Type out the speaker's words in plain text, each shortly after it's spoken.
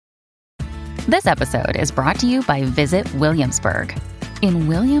This episode is brought to you by Visit Williamsburg. In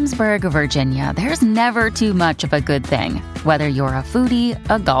Williamsburg, Virginia, there's never too much of a good thing. Whether you're a foodie,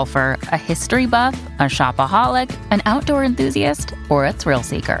 a golfer, a history buff, a shopaholic, an outdoor enthusiast, or a thrill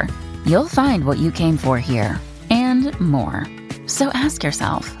seeker, you'll find what you came for here and more. So ask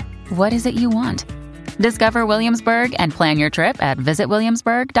yourself, what is it you want? Discover Williamsburg and plan your trip at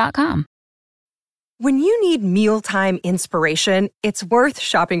visitwilliamsburg.com. When you need mealtime inspiration, it's worth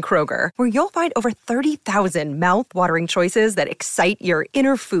shopping Kroger, where you'll find over 30,000 mouth-watering choices that excite your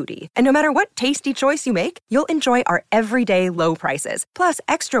inner foodie. And no matter what tasty choice you make, you'll enjoy our everyday low prices, plus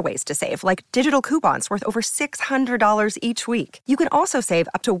extra ways to save, like digital coupons worth over $600 each week. You can also save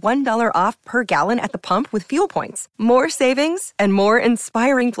up to $1 off per gallon at the pump with fuel points. More savings and more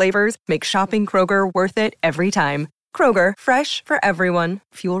inspiring flavors make shopping Kroger worth it every time. Kroger, fresh for everyone.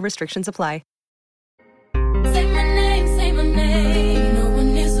 Fuel restrictions apply. Say my name, no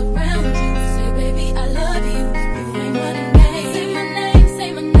one is around you. Say, baby, I love you, you ain't running game.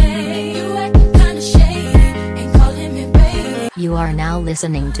 Say my name, you acting kinda shady, ain't calling me baby. You are now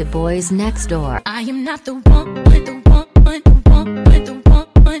listening to Boys Next Door. I am not the one,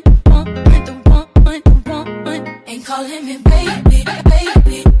 ain't calling me baby,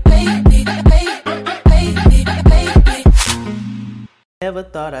 baby, baby, baby, baby. Never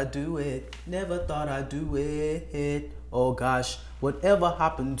thought I'd do it, never thought I'd do it. Oh gosh, whatever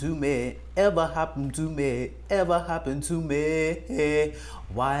happened to me, ever happened to me, ever happened to me.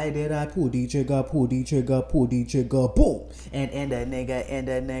 Why did I pull the trigger, boom? And end a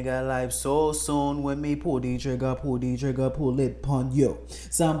nigga life so soon. When me pull the trigger, pull it pon you.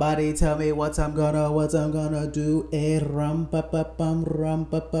 Somebody tell me what I'm gonna do. Rum pa pa pum,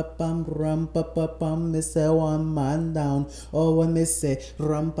 me say one man down. Oh, when me say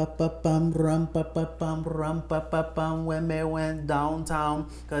rum pa pa pum, when me went downtown.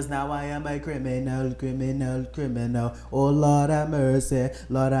 Cause now I am a criminal. Oh Lord have mercy,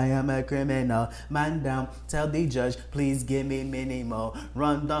 Lord I am a criminal. Man down, tell the judge, please give me minimal.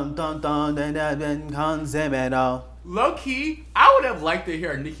 Run dun then I've been consummate. Low key, I would have liked to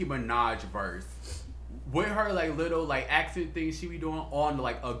hear a Nicki Minaj verse with her like little like accent thing she be doing on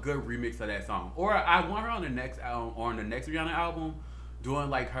like a good remix of that song. Or I want her on the next album or on the next Rihanna album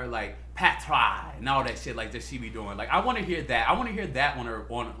doing like her like patois and all that shit like that she be doing. Like I want to hear that. I want to hear that on her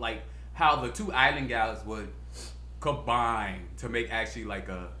on like how the two island gals would combine to make actually like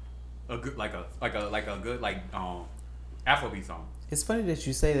a good like a good like Afrobeat song. It's funny that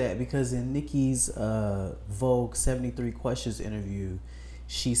you say that because in Nicki's Vogue 73 Questions interview,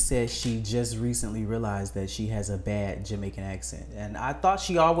 she said she just recently realized that she has a bad Jamaican accent. And I thought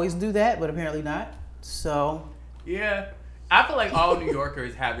she always do that, but apparently not. So yeah, I feel like all New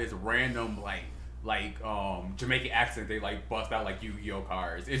Yorkers have this random like Jamaican accent they like bust out like Yu-Gi-Oh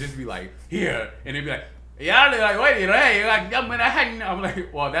cards. It just be like here and they be like yeah, they're like, wait, hey, like, I'm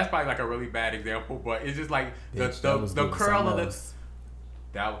like, well, that's probably like a really bad example, but it's just like the curl of the.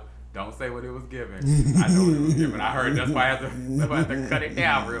 That don't say what it was given. I know what it was given. I heard that's why I have to cut it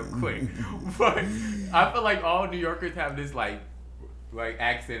down real quick. But I feel like all New Yorkers have this like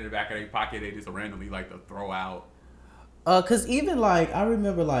accent in the back of their pocket. They just randomly like to throw out. Cause even like I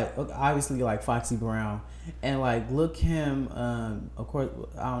remember like obviously like Foxy Brown and like Lil Kim, of course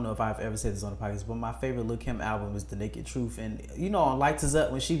I don't know if I've ever said this on the podcast, but my favorite Lil Kim album is The Naked Truth, and you know on Lights Is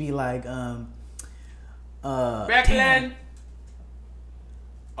Up when she be like Beckland.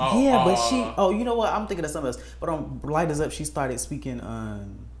 But she you know what I'm thinking of something else, but on Light Is Up she started speaking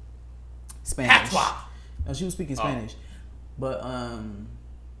Spanish. No, she was speaking Spanish, but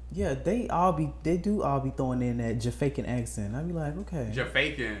yeah, they do all be throwing in that Jafaican accent. I be like, okay.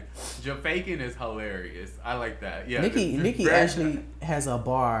 Jafaican is hilarious. I like that. Yeah. Nikki actually has a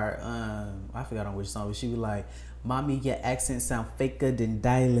bar. I forgot on which song, but she was like, "Mommy, your accent sound faker than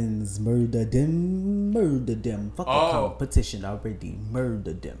Dylan's. Murder them. Fuck the competition already.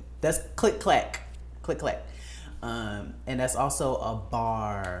 Murder them." That's click clack. And that's also a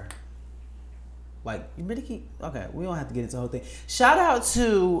bar. Like, you really keep... Okay, we don't have to get into the whole thing. Shout out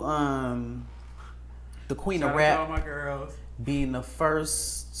to the Queen of Rap. Shout out to all my girls. Being the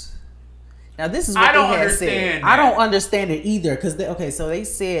first... Now, this is what they had said. I don't understand it either. Because, so they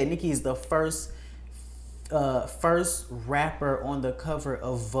said Nicki is the first rapper on the cover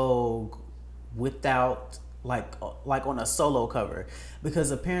of Vogue without... Like on a solo cover, because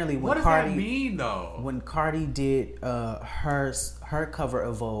apparently when what does that mean though? When Cardi did her cover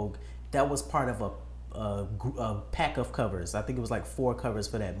of Vogue, that was part of a pack of covers. I think it was like 4 covers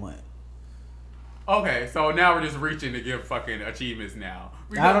for that month. Okay, so now we're just reaching to give fucking achievements now.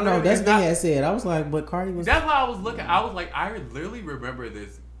 I don't know. That's what they had said. I was like, but Cardi was. That's why I was looking. I was like, I literally remember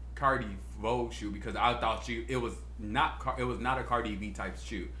this Cardi Vogue shoot because I thought it was not a Cardi B type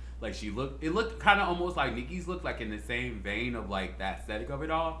shoot. Like it looked kind of almost like Nicki's looked like in the same vein of like the aesthetic of it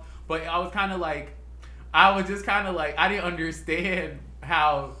all. But I was just kind of like I didn't understand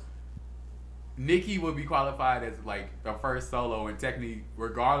how Nicki would be qualified as like the first solo, and technically,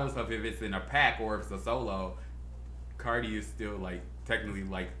 regardless of if it's in a pack or if it's a solo, Cardi is still like technically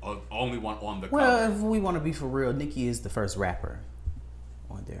like only one on the cover. Well, if we want to be for real, Nicki is the first rapper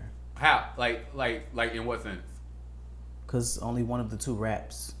on there. How? Like in what sense? Because only one of the two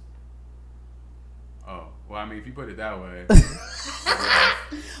raps. Oh, well, I mean, if you put it that way.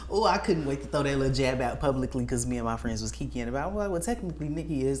 Oh, I couldn't wait to throw that little jab out publicly because me and my friends was kikiing about, well, technically,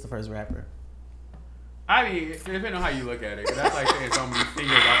 Nicki is the first rapper. I mean, depending on how you look at it, that's like saying some of these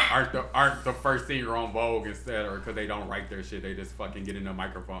singers aren't the first singer on Vogue instead, or because they don't write their shit, they just fucking get in the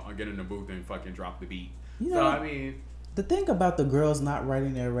microphone, or get in the booth and fucking drop the beat. You know, so, I mean... The thing about the girls not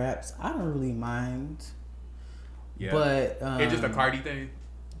writing their raps, I don't really mind. Yeah. But... it's just a Cardi thing?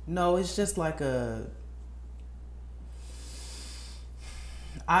 No, it's just like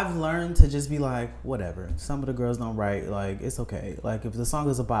I've learned to just be like, whatever. Some of the girls don't write. Like, it's okay. Like, if the song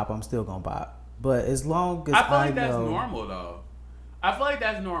is a bop, I'm still gonna bop. But as long as I feel like that's normal, though. I feel like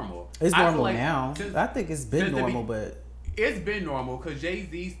that's normal. It's normal now. I think it's been normal, but... It's been normal because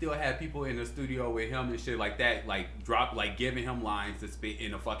Jay-Z still had people in the studio with him and shit like that, like giving him lines to spit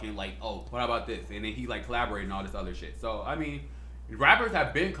in a fucking like, oh, what about this? And then he like collaborating and all this other shit. So, I mean... Rappers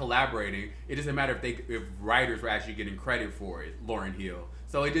have been collaborating. It doesn't matter if writers are actually getting credit for it. Lauryn Hill.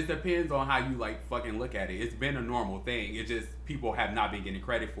 So it just depends on how you like fucking look at it. It's been a normal thing. It's just people have not been getting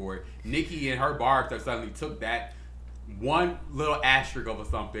credit for it. Nicki and her barbs have suddenly took that one little asterisk of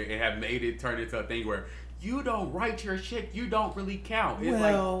something and have made it turn into a thing where you don't write your shit. You don't really count. It's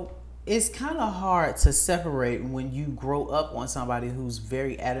it's kind of hard to separate when you grow up on somebody who's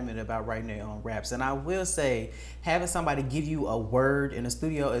very adamant about writing their own raps. And I will say, having somebody give you a word in a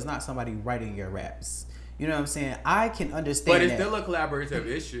studio is not somebody writing your raps. You know what I'm saying? I can understand but it's still a collaborative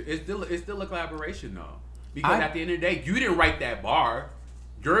issue. It's still a collaboration, though. Because at the end of the day, you didn't write that bar.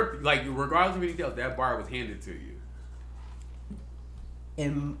 You're, like, regardless of anything else, that bar was handed to you.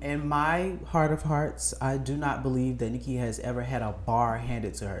 In my heart of hearts, I do not believe that Nicki has ever had a bar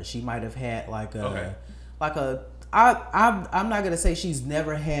handed to her. She might have had I'm not gonna say she's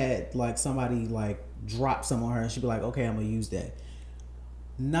never had like somebody like drop some on her and she'd be like, okay, I'm gonna use that.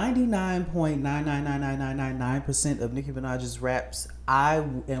 99.99999% of Nicki Minaj's raps, I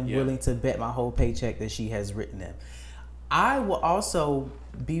am willing to bet my whole paycheck that she has written them. I will also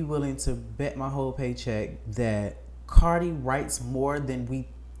be willing to bet my whole paycheck that Cardi writes more than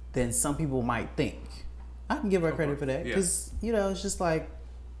some people might think. I can give her credit for that because it's just like,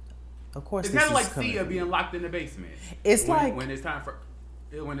 of course, it's kind of like Sia being locked in the basement. It's when it's time for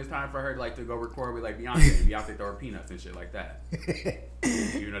her like to go record with like Beyonce and Beyonce throw her peanuts and shit like that.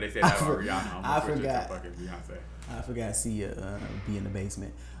 You know they say that about Rihanna. I forgot. Fucking Beyonce. I forgot Sia be in the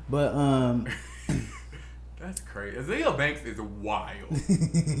basement, but That's crazy. Azealia Banks is wild.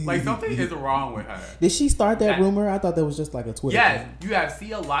 Like, something is wrong with her. Did she start that rumor? I thought that was just like a Twitter Yes. thing. You have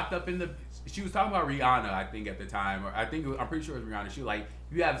Sia locked up in the... She was talking about Rihanna, I think, at the time. Or I'm pretty sure it was Rihanna. She was like,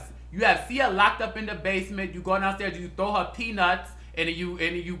 you have Sia locked up in the basement. You go downstairs, you throw her peanuts, and then you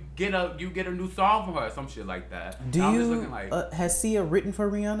get a new song from her. Some shit like that. Just looking like, has Sia written for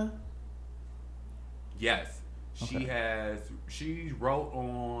Rihanna? Yes. Okay. She wrote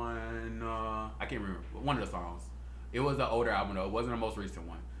on I can't remember one of the songs. It was an older album though. It wasn't the most recent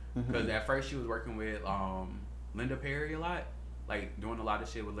one because at first she was working with Linda Perry a lot, like doing a lot of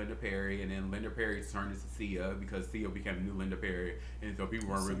shit with Linda Perry, and then Linda Perry turned into Sia because Sia became the new Linda Perry, and so people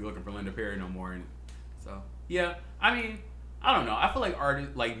weren't really looking for Linda Perry no more. And so yeah, I mean, I don't know. I feel like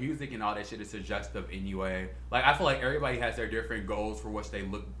artists, like music and all that shit is suggestive anyway. Like I feel like everybody has their different goals for what they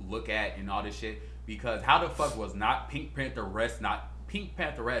look at and all this shit. Because how the fuck was Pink Pantheress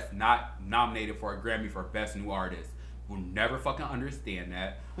not nominated for a Grammy for Best New Artist? We'll never fucking understand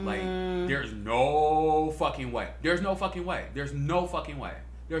that. Like, there's no fucking way. There's no fucking way. There's no fucking way.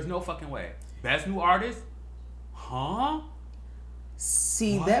 There's no fucking way. Best New Artist? Huh?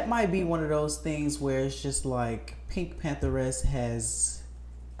 See, what? That might be one of those things where it's just like Pink Pantheress has...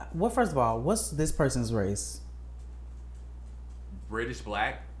 Well, first of all, what's this person's race? British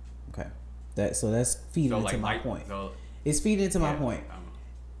Black. Okay. That's feeding into my point. It's feeding into my point.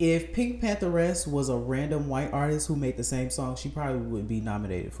 If Pink Pantheress was a random white artist who made the same song, she probably would be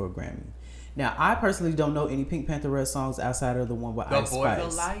nominated for a Grammy. Now, I personally don't know any Pink Pantheress songs outside of the one with Ice Spice. The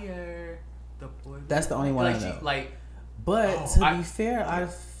Boy's a Liar. That's the only one I know. But to be fair,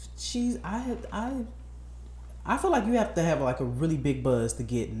 I feel like you have to have like a really big buzz to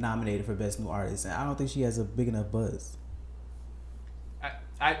get nominated for Best New Artist, and I don't think she has a big enough buzz.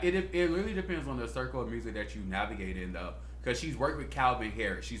 It really depends on the circle of music that you navigate in, though. Because she's worked with Calvin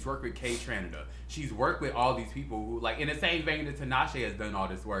Harris, she's worked with Kay Tranada, she's worked with all these people who, like, in the same vein that Tinashe has done all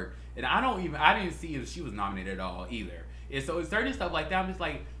this work. And I didn't see if she was nominated at all either. And so it's certain stuff like that. I'm just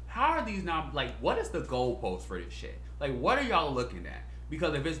like, how are these what is the goalpost for this shit? Like, what are y'all looking at?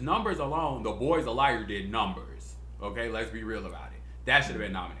 Because if it's numbers alone, The Boy's a Liar did numbers. Okay, let's be real about it. That should have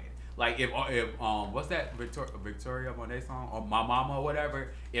been nominated. Like if what's that Victoria Monet song or My Mama or whatever?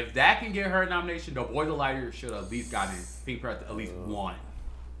 If that can get her a nomination, The Boy's a Liar should have at least gotten Pink Panther at least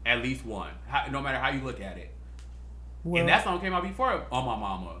one, no matter how you look at it. Well, and that song came out before On My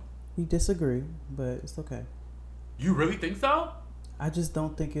Mama. We disagree, but it's okay. You really think so? I just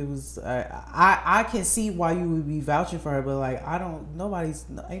don't think it was. I can see why you would be vouching for her, but like ain't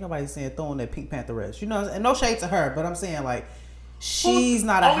nobody saying throwing that Pink Pantheress. You know, and no shade to her, but I'm saying like. She's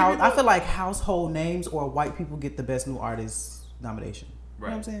not a house. I feel like household names or white people get the Best New Artist nomination. Right.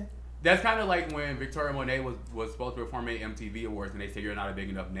 You know what I'm saying? That's kind of like when Victoria Monet was supposed to perform at MTV Awards and they say you're not a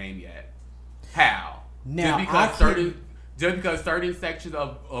big enough name yet. How? Now, just because certain sections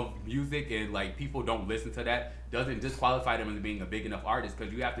of music and like people don't listen to that doesn't disqualify them as being a big enough artist,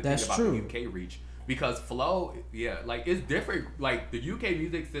 because you have to think about the UK reach. Because flow, like it's different. Like the UK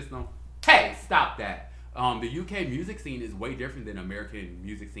music system. Hey, stop that. The UK music scene is way different than American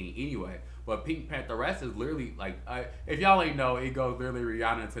music scene anyway. But Pink Pantheress is literally like, if y'all ain't know, it goes literally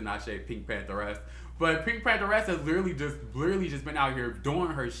Rihanna, Tinashe, Pink Pantheress. But Pink Pantheress has literally just been out here doing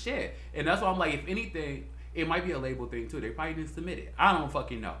her shit. And that's why I'm like, if anything, it might be a label thing too. They probably didn't submit it. I don't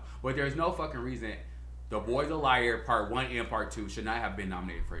fucking know. But there's no fucking reason The Boy's a Liar Part 1 and Part 2 should not have been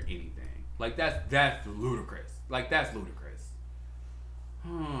nominated for anything. Like that's ludicrous. Like that's ludicrous.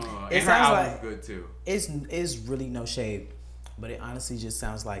 It sounds like good too. It's really no shade, but it honestly just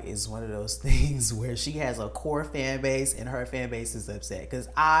sounds like it's one of those things where she has a core fan base and her fan base is upset, because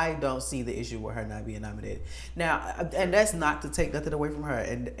I don't see the issue with her not being nominated. Now, and that's not to take nothing away from her,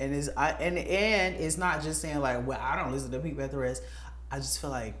 and it's not just saying like, well, I don't listen to Pink Pantheress. I just feel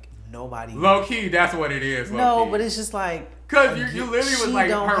like nobody. Low key, that's what it is. No, but it's just like, because you literally was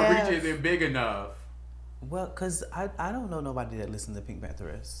like her reach isn't big enough. Well, because I don't know nobody that listens to Pink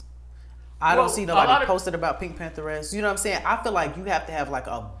Pantheress. I don't see nobody posted about Pink Pantheress. You know what I'm saying? I feel like you have to have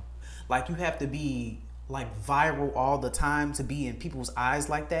you have to be like viral all the time to be in people's eyes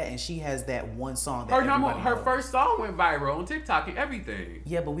like that. And she has that one song that her first song went viral on TikTok and everything.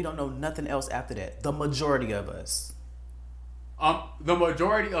 Yeah, but we don't know nothing else after that. The majority of us. The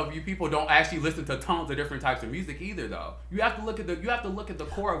majority of you people don't actually listen to tons of different types of music either, though. You have to look at the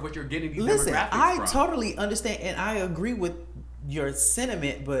core of what you're getting these demographics from. I totally understand and I agree with your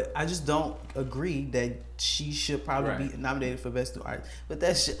sentiment, but I just don't agree that she should probably be nominated for Best New Artist. But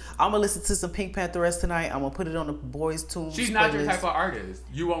that shit, I'm gonna listen to some Pink Pantheress tonight. I'm gonna put it on the Boys Tunes. She's not your type of artist.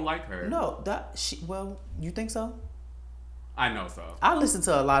 You won't like her. No, you think so? I know so. I listen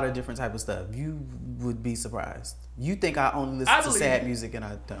to a lot of different type of stuff. You would be surprised. You think I only listen to sad music, and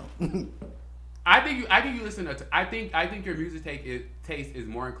I don't. I think you listen to. I think your music taste is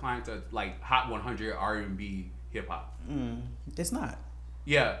more inclined to like Hot 100 R&B hip hop. It's not.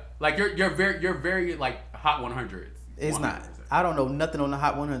 Yeah, like you're very like Hot 100s. It's 100%. Not. I don't know nothing on the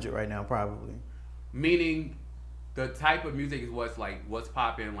Hot 100 right now. Probably. Meaning, the type of music is what's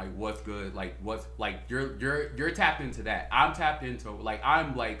popping, like what's good, like what's like you're tapped into that. I'm tapped into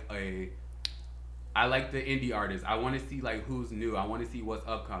I like the indie artists. I want to see like who's new. I want to see what's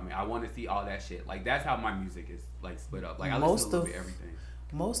upcoming. I want to see all that shit. Like that's how my music is like split up. Like I listen to a little bit everything.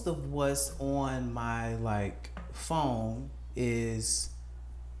 Most of what's on my like phone is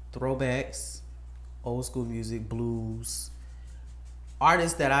throwbacks, old school music, blues,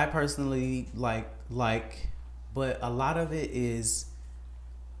 artists that I personally like. But a lot of it is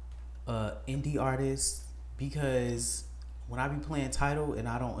indie artists, because when I be playing Tidal and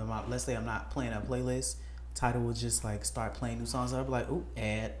let's say I'm not playing a playlist, Tidal will just like start playing new songs. I'll be like, oop,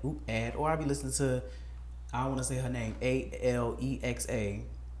 ad. Or I'll be listening to, I don't want to say her name, Alexa.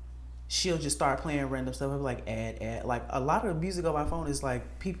 She'll just start playing random stuff. I'll be like, ad. Like a lot of music on my phone is like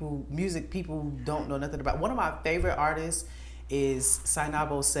music people don't know nothing about. One of my favorite artists is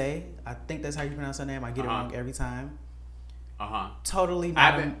Sainabo Say. I think that's how you pronounce her name. I get it wrong every time. Totally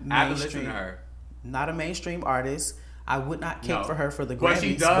not a mainstream. To her. Not a mainstream artist. I would not cake for her for the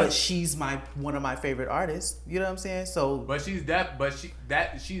Grammys, but she's one of my favorite artists. You know what I'm saying? So, but she's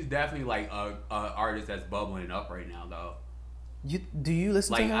definitely like a artist that's bubbling up right now, though. Do you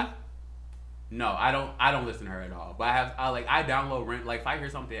listen to her? No, I don't listen to her at all. But I download Like if I hear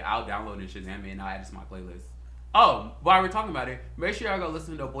something, I'll download and Shazam it and I'll add it to my playlist. Oh, while we're talking about it, make sure y'all go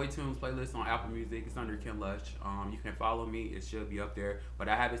listen to the Boy Tunes playlist on Apple Music. It's under Ken Lush. You can follow me. It should be up there. But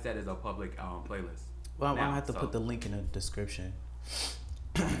I have it set as a public playlist. Well, I'm going to have to put the link in the description.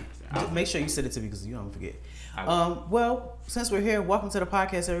 Make sure you send it to me because you don't forget. Well, since we're here, welcome to the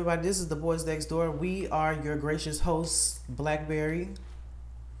podcast, everybody. This is the Boys Next Door. We are your gracious hosts, Blackberry.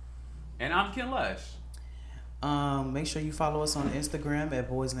 And I'm Ken Lush. Make sure you follow us on Instagram at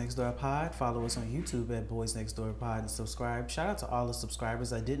Boys Next Door Pod. Follow us on YouTube at Boys Next Door Pod and subscribe. Shout out to all the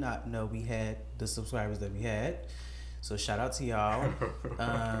subscribers. I did not know we had the subscribers that we had. So shout out to y'all.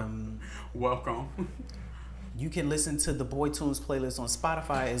 Welcome. You can listen to the Boy Tunes playlist on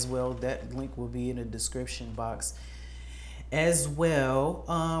Spotify as well. That link will be in the description box as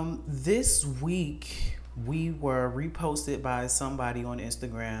well. This week we were reposted by somebody on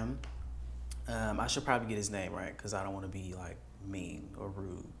Instagram. I should probably get his name right because I don't want to be like mean or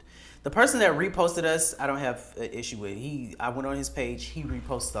rude. The person that reposted us, I don't have an issue with. I went on his page. He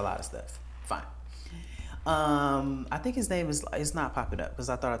reposted a lot of stuff. Fine. I think his name is not popping up because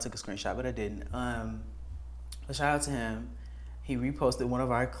I thought I took a screenshot, but I didn't. But shout out to him. He reposted one of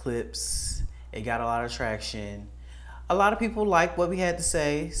our clips. It got a lot of traction. A lot of people liked what we had to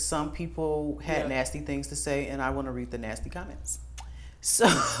say. Some people had nasty things to say, and I want to read the nasty comments.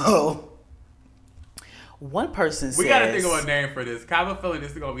 So one person says, we gotta think of a name for this. I have a feeling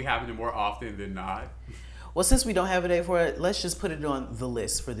this is gonna be happening more often than not. Well, since we don't have a name for it, let's just put it on the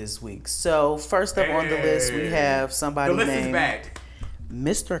list for this week. So first up on the list, we have somebody named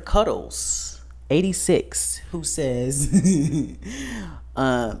Mr. Cuddles 86 who says,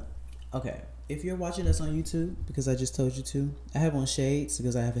 okay, if you're watching us on YouTube, because I just told you to, I have on shades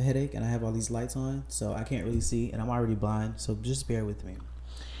because I have a headache and I have all these lights on, so I can't really see, and I'm already blind, so just bear with me.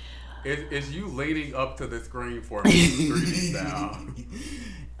 Is you leaning up to the screen for me 3D sound?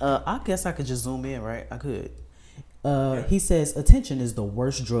 I guess I could just zoom in, right? I could. He says, attention is the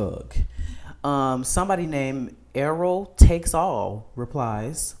worst drug. Somebody named Arrow Takes All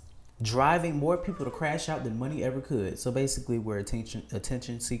replies, driving more people to crash out than money ever could. So basically, we're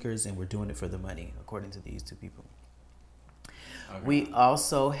attention seekers and we're doing it for the money, according to these two people. Okay. We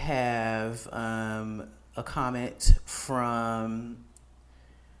also have a comment from...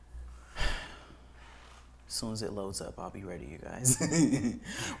 As soon as it loads up, I'll be ready, you guys.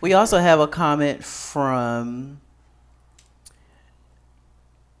 We also have a comment from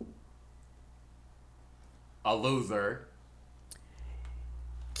a loser,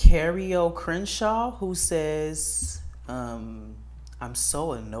 Cario Crenshaw, who says, I'm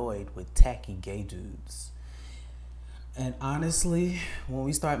so annoyed with tacky gay dudes. And honestly, when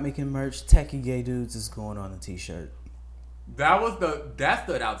we start making merch, tacky gay dudes is going on a t-shirt. That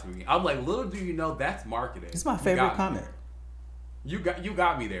stood out to me. I'm like, little do you know, that's marketing. It's my favorite comment. You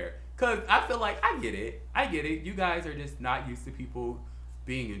got me there. Cause I feel like I get it. You guys are just not used to people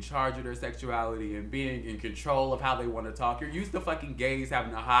being in charge of their sexuality and being in control of how they want to talk. You're used to fucking gays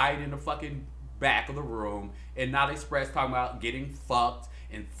having to hide in the fucking back of the room and not express talking about getting fucked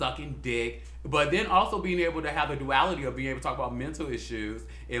and sucking dick, but then also being able to have the duality of being able to talk about mental issues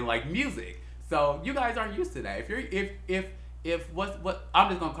in like music. So you guys aren't used to that. If what I'm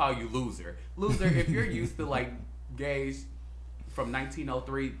just gonna call you loser. If you're used to like gays from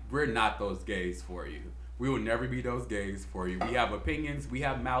 1903, we're not those gays for you. We will never be those gays for you. We have opinions, we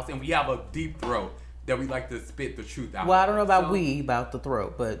have mouths, and we have a deep throat that we like to spit the truth out. Well, I don't know about about the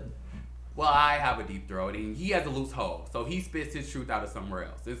throat, but well, I have a deep throat, and he has a loose hole, so he spits his truth out of somewhere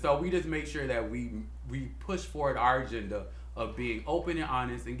else. And so we just make sure that we push forward our agenda of being open and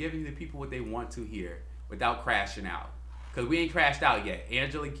honest and giving the people what they want to hear without crashing out. Because we ain't crashed out yet.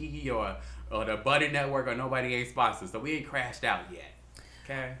 Angela Kiki or the Buddy Network or nobody ain't sponsored. So we ain't crashed out yet.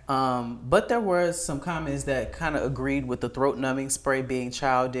 Okay? But there were some comments that kind of agreed with the throat numbing spray being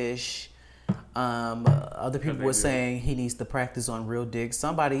childish. Other people were saying he needs to practice on real dicks.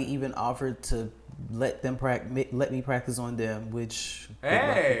 Somebody even offered to let me practice on them, which...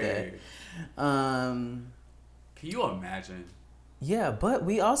 Hey! Can you imagine? Yeah, but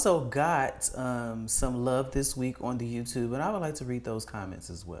we also got some love this week on the YouTube, and I would like to read those comments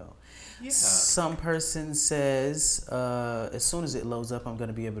as well. Yeah. Some person says, as soon as it loads up, I'm going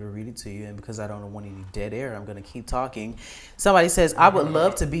to be able to read it to you, and because I don't want any dead air, I'm going to keep talking. Somebody says, I would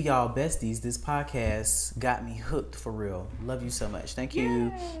love to be y'all besties. This podcast got me hooked for real. Love you so much. Thank you.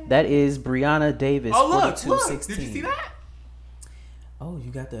 Yay. That is Brianna Davis, 4216. Did you see that? Oh, you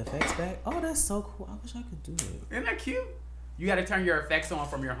got the effects back? Oh, that's so cool. I wish I could do it. Isn't that cute? You got to turn your effects on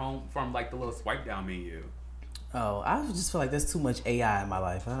from your home, from like the little swipe down menu. Oh, I just feel like there's too much AI in my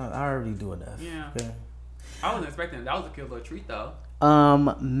life. I already do enough. Yeah. Okay. I wasn't expecting that. That was a cute little treat though.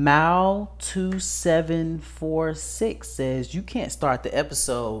 Mal2746 says you can't start the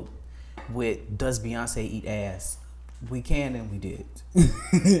episode with "Does Beyonce eat ass?" We can and we did.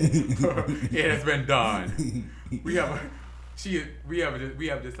 It has been done. We have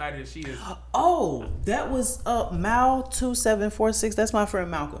decided she is. Oh, that was Mal2746. That's my friend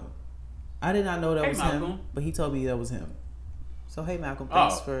Malcolm. I did not know that was Malcolm. him, but he told me that was him. So hey Malcolm,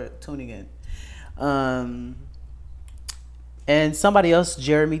 thanks for tuning in. And somebody else,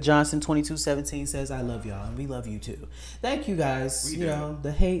 Jeremy Johnson 2217 says, "I love y'all and we love you too." Thank you guys. We you do. know,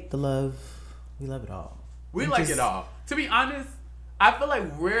 the hate, the love, we love it all. We like it all. To be honest, I feel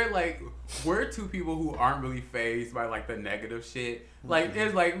like we're two people who aren't really fazed by like the negative shit. Like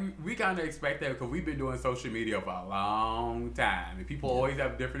it's like we kind of expect that because we've been doing social media for a long time, and people always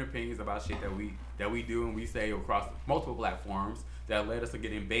have different opinions about shit that we do and we say across multiple platforms that led us to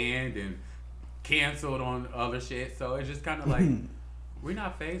getting banned and canceled on other shit. So it's just kind of like we're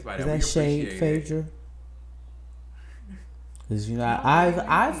not fazed by that. Is that shade, Phaedra? Because you know,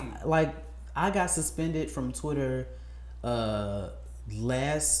 I've like I got suspended from Twitter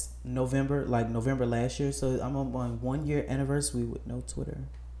last November, like November last year. So I'm on my 1 year anniversary with no Twitter.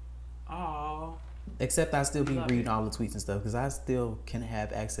 Oh. Except I still be reading all the tweets and stuff because I still can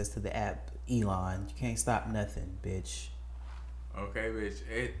have access to the app. Elon, you can't stop nothing, bitch. Okay, bitch.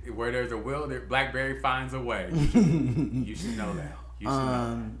 Where there's a will, BlackBerry finds a way. You should know that. You should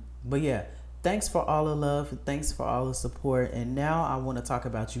know that. But yeah, thanks for all the love. Thanks for all the support. And now I want to talk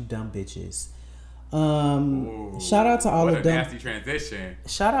about you dumb bitches. Shout out to all the dumb. Nasty transition.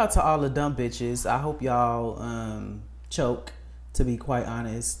 Shout out to all the dumb bitches. I hope y'all choke. To be quite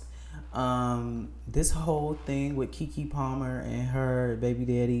honest, this whole thing with Keke Palmer and her baby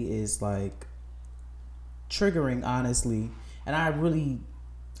daddy is like triggering, honestly. And I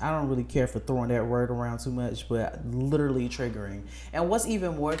don't really care for throwing that word around too much, but literally triggering. And what's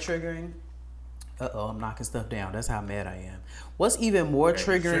even more triggering? I'm knocking stuff down. That's how mad I am. What's even more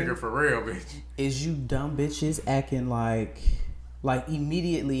triggering? Trigger for real, bitch. Is you dumb bitches acting like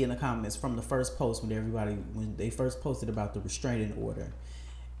immediately in the comments from the first post when they first posted about the restraining order,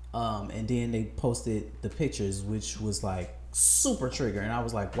 and then they posted the pictures, which was like super triggering. And I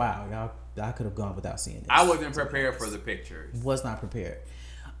was like, wow, y'all. I could have gone without seeing this. I wasn't prepared for the pictures. Was not prepared.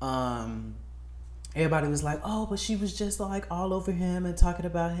 Everybody was like, oh, but she was just like all over him and talking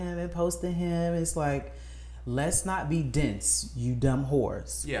about him and posting him. It's like, let's not be dense, you dumb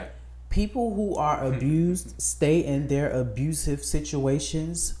whores. Yeah. People who are abused stay in their abusive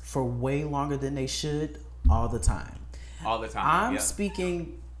situations for way longer than they should all the time. All the time. I'm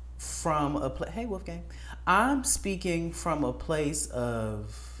speaking from a place. Hey, Wolfgang. I'm speaking from a place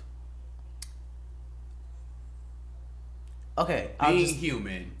of. Okay, being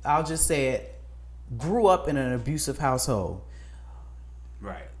human. I'll just say it. Grew up in an abusive household.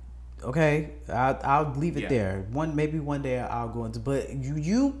 Right. Okay, I'll leave it there. Maybe one day I'll go into. But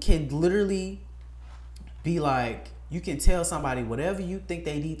you can literally be like, you can tell somebody whatever you think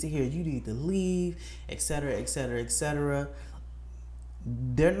they need to hear. You need to leave, etc., etc., etc.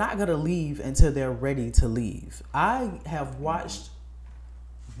 They're not gonna leave until they're ready to leave. I have watched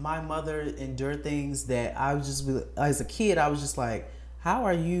my mother endure things that I was just, as a kid, I was just like, how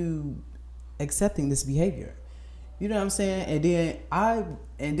are you accepting this behavior? You know what I'm saying? And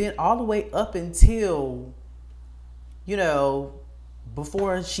then all the way up until, you know,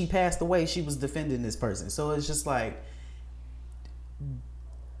 before she passed away, she was defending this person. So it's just like,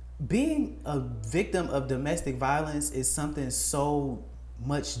 being a victim of domestic violence is something so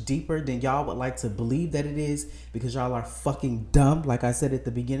much deeper than y'all would like to believe that it is, because y'all are fucking dumb. Like I said at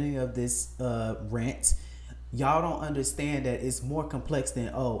the beginning of this rant, y'all don't understand that it's more complex than,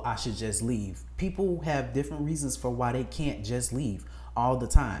 oh, I should just leave. People have different reasons for why they can't just leave all the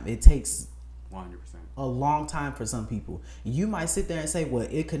time. It takes 100%. a long time for some people. You might sit there and say, well,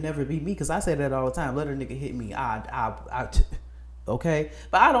 it could never be me, because I say that all the time. Let a nigga hit me. Okay,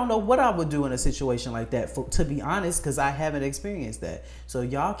 but I don't know what I would do in a situation like that, to be honest, because I haven't experienced that. So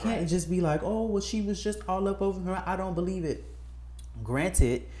y'all can't just be like, oh, well, she was just all up over her. I don't believe it.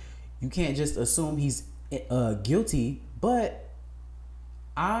 Granted, you can't just assume he's guilty, but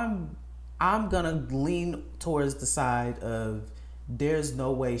I'm gonna lean towards the side of, there's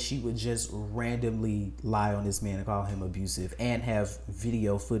no way she would just randomly lie on this man and call him abusive and have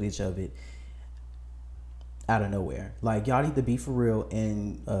video footage of it out of nowhere. Like, y'all need to be for real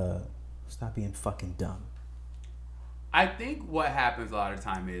and stop being fucking dumb. I think what happens a lot of the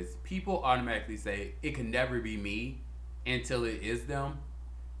time is people automatically say it can never be me until it is them,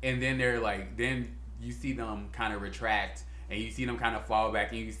 and then they're like, then you see them kind of retract and you see them kind of fall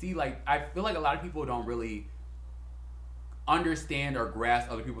back, and you see, like, I feel like a lot of people don't really understand or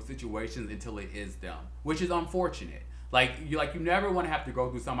grasp other people's situations until it is them, which is unfortunate. Like you never want to have to go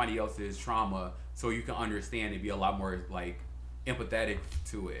through somebody else's trauma so you can understand and be a lot more like empathetic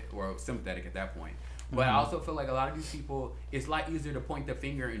to it or sympathetic at that point. But I also feel like a lot of these people, it's a lot easier to point the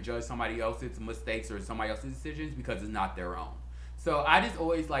finger and judge somebody else's mistakes or somebody else's decisions because it's not their own. So I just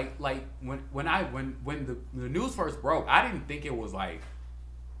always like when the news first broke, I didn't think it was like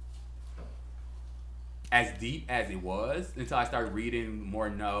as deep as it was until I started reading more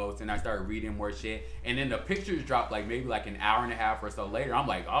notes and I started reading more shit. And then the pictures dropped like maybe like an hour and a half or so later. I'm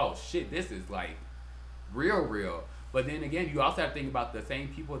like, oh shit, this is like real. But then again, you also have to think about the same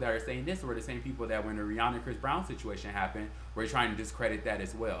people that are saying this were the same people that when the Rihanna and Chris Brown situation happened were trying to discredit that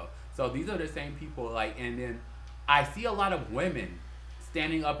as well. So these are the same people, like, and then I see a lot of women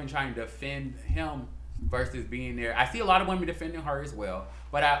standing up and trying to defend him versus being there. I see a lot of women defending her as well.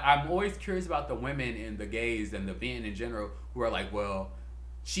 But I'm always curious about the women and the gays and the men in general who are like, well,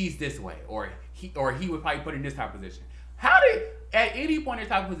 she's this way, or he would probably put in this type of position. How did, at any point in this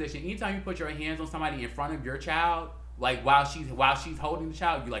type of position, anytime you put your hands on somebody in front of your child, like while she's holding the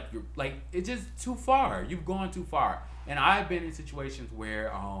child, you're like it's just too far. You've gone too far. And I've been in situations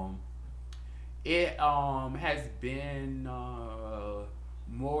where it has been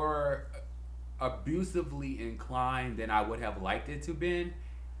more abusively inclined than I would have liked it to been,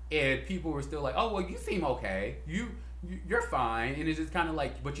 and people were still like, oh well, you seem okay, you're fine, and it's just kind of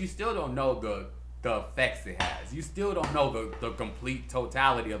like, but you still don't know the effects it has. You still don't know the complete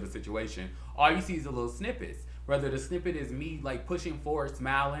totality of the situation. All you see is a little snippets. Whether the snippet is me like pushing forward,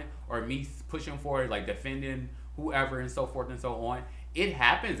 smiling, or me pushing forward, like defending whoever and so forth and so on. It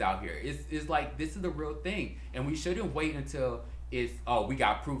happens out here. It's like, this is the real thing, and we shouldn't wait until it's, oh, we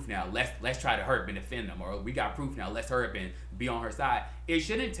got proof now, let's try to hurt and defend them, or we got proof now, let's hurt and be on her side. It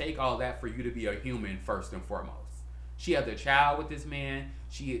shouldn't take all that for you to be a human first and foremost. She has a child with this man.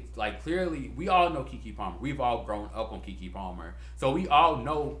 She, like, clearly, we all know Keke Palmer. We've all grown up on Keke Palmer, so we all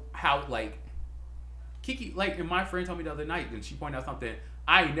know how, like, Keke, like, and my friend told me the other night, and she pointed out something,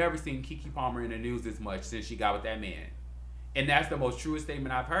 I ain't never seen Keke Palmer in the news this much since she got with that man. And that's the most truest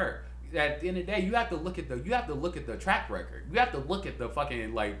statement I've heard. At the end of the day, you have to look at the track record. You have to look at the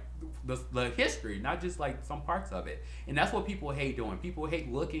fucking, like, the history, not just like some parts of it. And that's what people hate doing. People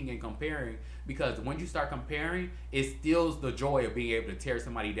hate looking and comparing, because when you start comparing, it steals the joy of being able to tear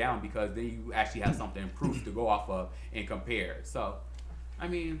somebody down, because then you actually have something proof to go off of and compare. So, I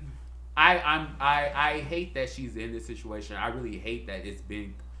mean, I hate that she's in this situation. I really hate that it's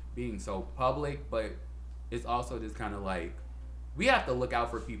being so public, but it's also just kind of like, we have to look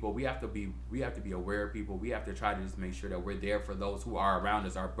out for people. We have to be aware of people. We have to try to just make sure that we're there for those who are around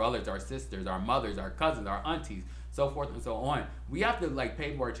us, our brothers, our sisters, our mothers, our cousins, our aunties, so forth and so on. We have to like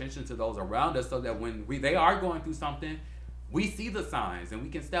pay more attention to those around us, so that when they are going through something, we see the signs and we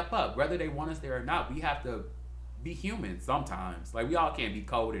can step up, whether they want us there or not. We have to be human sometimes. Like, we all can't be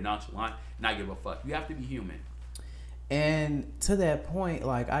cold and nonchalant and not give a fuck. You have to be human. And to that point,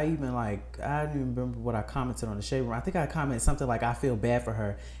 like, I don't even remember what I commented on the Shade Room. I think I commented something like, I feel bad for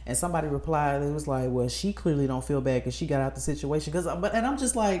her. And somebody replied, it was like, well, she clearly don't feel bad because she got out the situation. And I'm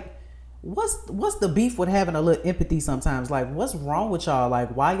just like, what's the beef with having a little empathy sometimes? Like, what's wrong with y'all?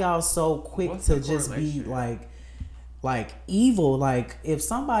 Like, why y'all so quick to just be like evil? Like, if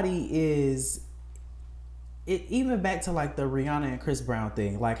somebody is... even back to like the Rihanna and Chris Brown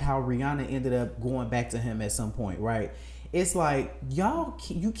thing, like how Rihanna ended up going back to him at some point, right? It's like,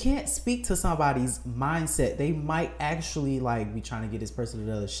 you can't speak to somebody's mindset. They might actually like be trying to get this person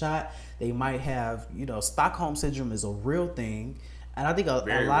another shot. They might have, Stockholm syndrome is a real thing. And I think a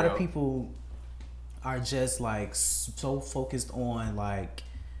lot of people are just like so focused on like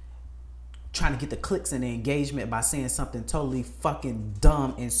trying to get the clicks and the engagement by saying something totally fucking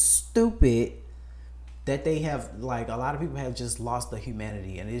dumb and stupid, that they have, like, a lot of people have just lost the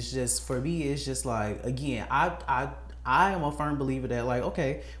humanity. And it's just, for me, it's just like, again, I am a firm believer that, like,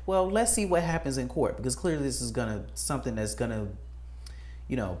 okay, well, let's see what happens in court, because clearly this is something that's gonna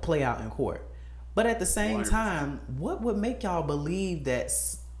play out in court. But at the same 100%. Time, what would make y'all believe that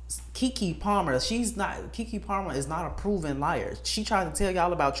Keke Palmer is not a proven liar? She tried to tell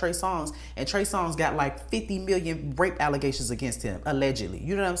y'all about Trey Songz, and Trey Songz got like 50 million rape allegations against him, allegedly.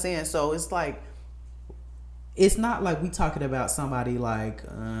 You know what I'm saying? So it's like, it's not like we talking about somebody like,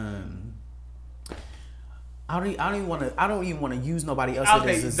 I don't even want to use nobody else I'll as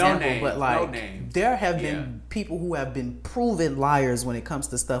say an example, no names, but like no names. there have been people who have been proven liars when it comes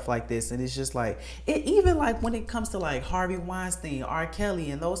to stuff like this, and it's just like even like when it comes to like Harvey Weinstein, R.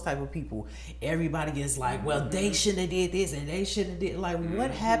 Kelly, and those type of people, everybody gets like, well, they shouldn't have did this and they shouldn't have did like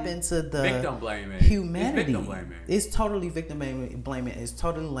what happened to the victim blaming? humanity? It's victim blaming. It's totally victim blaming. It's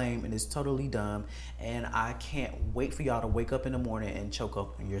totally lame and it's totally dumb, and I can't wait for y'all to wake up in the morning and choke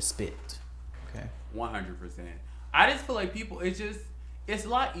up on your spit. Okay. 100%. I just feel like people, it's a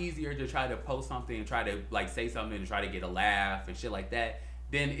lot easier to try to post something and try to like say something and try to get a laugh and shit like that.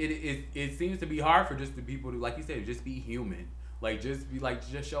 Then it seems to be hard for just the people to, like you said, just be human. Like just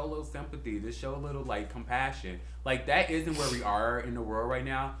show a little sympathy, just show a little like compassion. Like that isn't where we are in the world right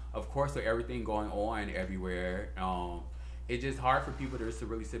now. Of course, with everything going on everywhere, it's just hard for people to just to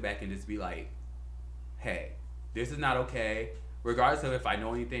really sit back and just be like, hey, this is not okay. Regardless of if I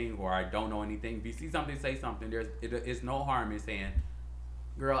know anything or I don't know anything, if you see something, say something. It's no harm in saying,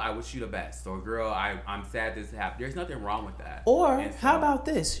 girl, I wish you the best. Or girl, I'm sad this happened. There's nothing wrong with that. Or how about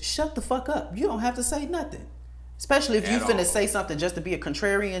this? Shut the fuck up. You don't have to say nothing. Especially if you finna say something just to be a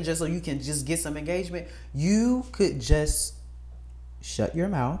contrarian, just so you can just get some engagement. You could just shut your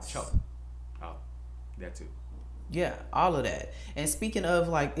mouth. Oh, that too. Yeah, all of that. And speaking of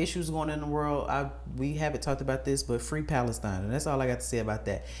like issues going on in the world, we haven't talked about this, but free Palestine, and that's all I got to say about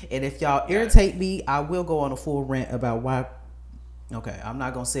that. And if y'all irritate me, I will go on a full rant about why. Okay, I'm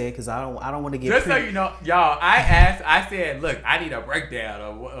not gonna say it because I don't want to get. Just so you know, y'all, I said, look, I need a breakdown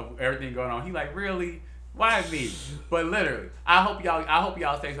of everything going on. He like, really? Why me? But literally, I hope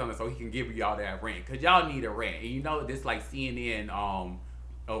y'all say something so he can give y'all that rant, cause y'all need a rant. And you know this like CNN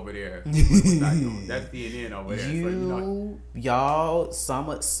over there. That's CNN over there. You, so, you know. Y'all, some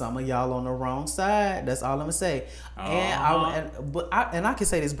of y'all on the wrong side. That's all I'm gonna say. And I can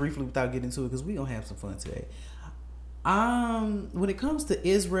say this briefly without getting into it because we gonna have some fun today. When it comes to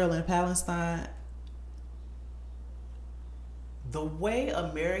Israel and Palestine, the way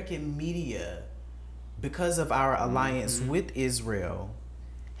American media, because of our alliance with Israel,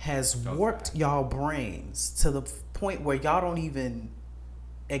 has warped y'all brains to the point where y'all don't even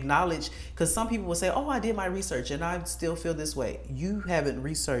acknowledge, because some people will say, oh, I did my research and I still feel this way. You haven't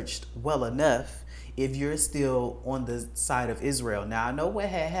researched well enough if you're still on the side of Israel. Now, I know what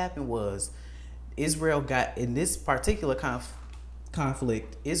had happened was Israel got, in this particular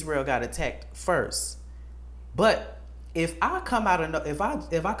conflict, Israel got attacked first. But if I come if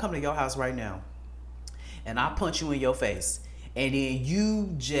I come to your house right now and I punch you in your face and then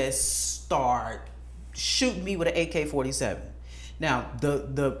you just start shooting me with an AK-47, now,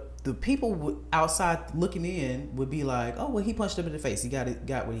 the people outside looking in would be like, oh, well, he punched him in the face. He got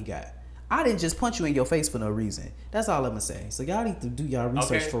what he got. I didn't just punch you in your face for no reason. That's all I'm going to say. So y'all need to do y'all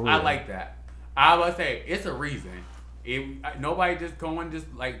research for real. I like that. I would say it's a reason. Nobody just going just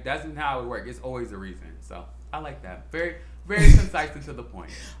like, that's not how it works. It's always a reason. So I like that. Very, very concise and to the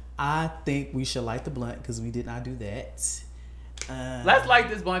point. I think we should light the blunt because we did not do that. Let's light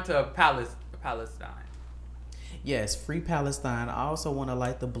this blunt to Palestine. Yes, free Palestine. I also want to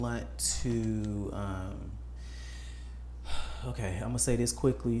light the blunt to, okay, I'm going to say this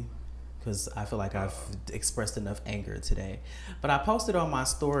quickly because I feel like I've expressed enough anger today. But I posted on my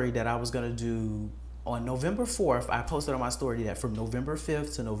story that I was going to do, on November 4th, I posted on my story that from November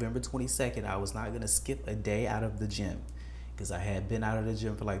 5th to November 22nd, I was not going to skip a day out of the gym because I had been out of the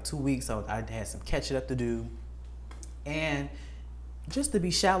gym for like 2 weeks. So I had some catching up to do. And just to be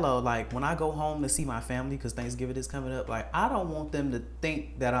shallow, like when I go home to see my family, because Thanksgiving is coming up, like I don't want them to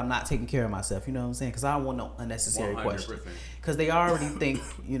think that I'm not taking care of myself. You know what I'm saying? Because I don't want no unnecessary 100%. questions. Because they already think,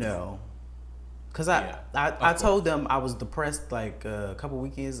 you know. Because I told them I was depressed like a couple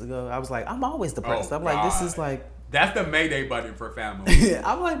weekends ago. I was like, I'm always depressed. I'm like, this is like. That's the Mayday button for family.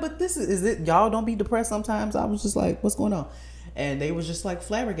 I'm like, but this is it. Y'all don't be depressed sometimes. I was just like, what's going on? And they was just like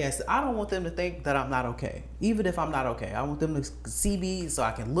flabbergasted. I don't want them to think that I'm not okay. Even if I'm not okay. I want them to see me so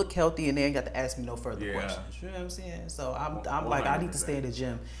I can look healthy and they ain't got to ask me no further questions. You know what I'm saying? So I'm like, I need to stay in the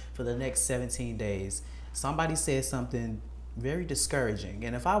gym for the next 17 days. Somebody said something very discouraging.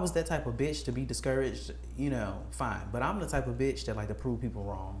 And if I was that type of bitch to be discouraged, you know, fine. But I'm the type of bitch that like to prove people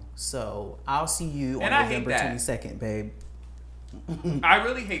wrong. So I'll see you on November 22nd, babe. I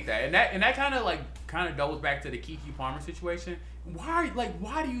really hate that, and that kind of doubles back to the Keke Palmer situation. Why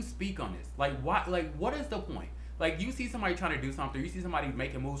do you speak on this? Like, why? Like, what is the point? Like, you see somebody trying to do something, you see somebody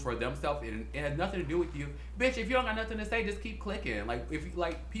making moves for themselves, and it has nothing to do with you. Bitch, if you don't got nothing to say, just keep clicking.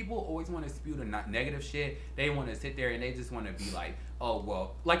 Like, people always want to spew the negative shit. They want to sit there and they just want to be like, oh,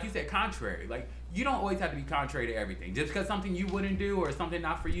 well, like you said, contrary. Like, you don't always have to be contrary to everything. Just because something you wouldn't do or something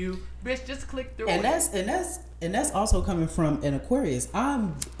not for you, bitch, just click through it. And that's also coming from an Aquarius.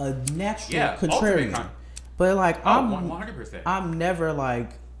 I'm a natural contrarian. But like, 100%. I'm never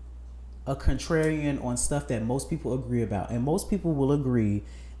like a contrarian on stuff that most people agree about, and most people will agree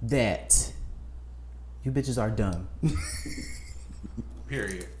that you bitches are dumb.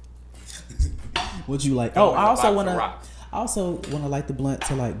 Period. What you like? I also want to light the blunt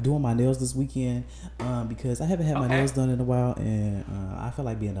to like doing my nails this weekend, because I haven't had my nails done in a while, and I feel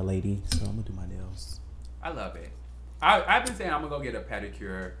like being a lady, so I'm gonna do my nails. I love it. I've been saying I'm gonna go get a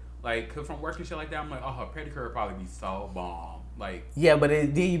pedicure. Like, cause from working shit like that, I'm like, oh, a pedicure would probably be so bomb. Like, yeah, but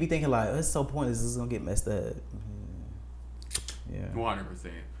then you be thinking like, it's so pointless. This is gonna get messed up. Yeah,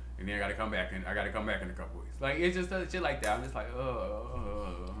 100%. And then I gotta come back in a couple weeks. Like, it's just shit like that. I'm just like,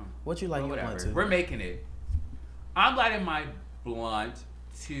 What you like? Whatever. Blunt to? We're making it. I'm lighting my blunt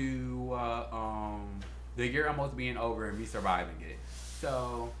to the year almost being over and me surviving it.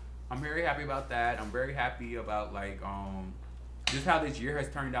 So I'm very happy about that. I'm very happy about like just how this year has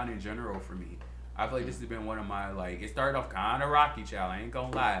turned out in general for me. I feel like this has been one of my, like, it started off kind of rocky, child, I ain't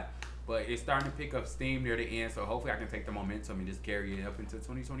gonna lie. But it's starting to pick up steam near the end, so hopefully I can take the momentum and just carry it up into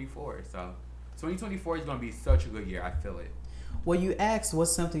 2024. So 2024 is gonna be such a good year, I feel it. Well, you asked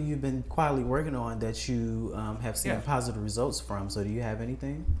what's something you've been quietly working on that you have seen positive results from. So do you have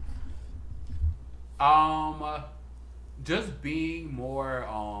anything? Just being more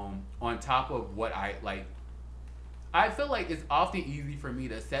on top of what I like. I feel like it's often easy for me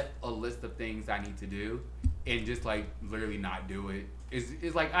to set a list of things I need to do and just like literally not do it.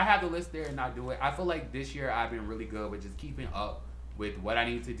 It's like I have the list there and not do it. I feel like this year I've been really good with just keeping up with what I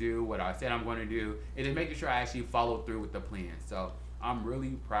need to do, what I said I'm going to do, and just making sure I actually follow through with the plan. So I'm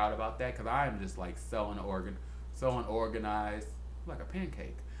really proud about that because I'm just like so unorganized, like a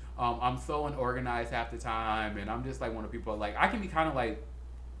pancake. I'm so unorganized half the time, and I'm just like one of the people like I can be kind of like,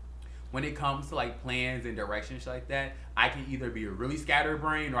 when it comes to like plans and directions like that, I can either be a really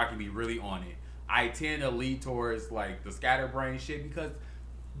scatterbrained or I can be really on it. I tend to lead towards like the scatterbrain shit because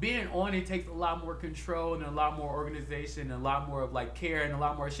being on it takes a lot more control and a lot more organization and a lot more of like care and a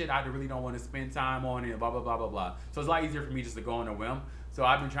lot more shit I really don't want to spend time on it and blah blah blah blah blah. So it's a lot easier for me just to go on a whim. So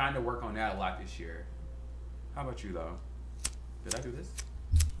I've been trying to work on that a lot this year. How about you though? Did I do this?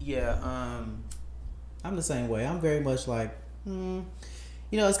 Yeah, I'm the same way. I'm very much like,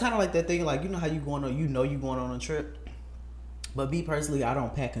 you know, it's kind of like that thing, like, you know how you going on a trip, but me personally, I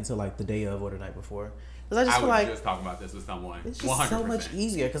don't pack until like the day of or the night before, because I just feel like just talking about this with someone. It's just 100%. So much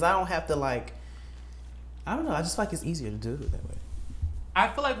easier because I don't have to like, I don't know. I just feel like it's easier to do it that way. I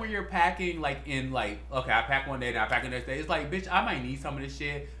feel like when you're packing, like in like, okay, I pack one day, then I pack the next day. It's like, bitch, I might need some of this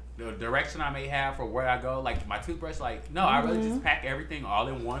shit. The direction I may have for where I go, like my toothbrush, like no, I really just pack everything all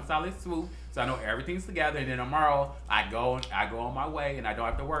in one solid swoop, so I know everything's together. And then tomorrow I go on my way, and I don't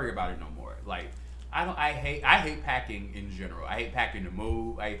have to worry about it no more. Like I hate packing in general. I hate packing to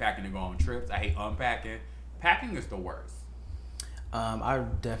move. I hate packing to go on trips. I hate unpacking. Packing is the worst. I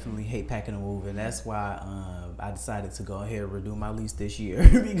definitely hate packing and moving. That's why I decided to go ahead and renew my lease this year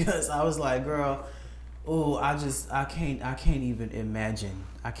because I was like, girl, I can't even imagine.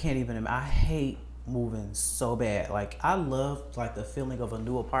 I hate moving so bad. Like I love like the feeling of a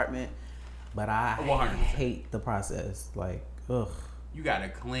new apartment, but I 100%. hate the process. Like, ugh. You gotta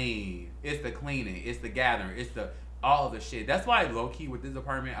clean. It's the cleaning. It's the gathering. It's the all of the shit. That's why low key with this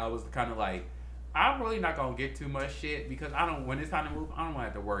apartment, I was kind of like, I'm really not gonna get too much shit because when it's time to move, I don't want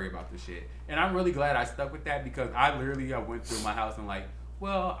to have to worry about the shit. And I'm really glad I stuck with that because I literally went through my house and like,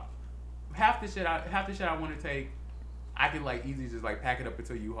 well, half the shit I want to take, I can like easily just like pack it up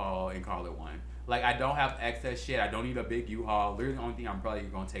into U-Haul and call it one. Like I don't have excess shit. I don't need a big U-Haul. Literally the only thing I'm probably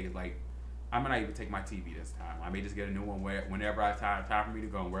gonna take is like, I might not even take my TV this time. I may just get a new one whenever I time for me to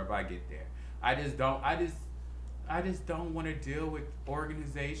go and wherever I get there. I just don't want to deal with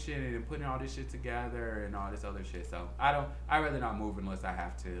organization and putting all this shit together and all this other shit. So I'd rather not move unless I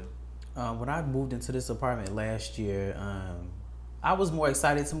have to. When I moved into this apartment last year, I was more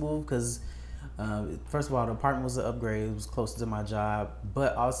excited to move because first of all, the apartment was an upgrade. It was closer to my job,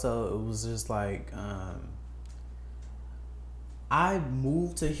 but also it was just like I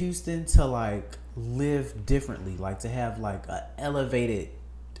moved to Houston to like live differently, like to have like an elevated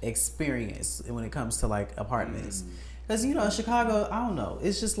experience when it comes to like apartments. Because you know, in Chicago, I don't know,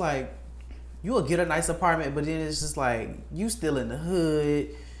 it's just like you'll get a nice apartment, but then it's just like you still in the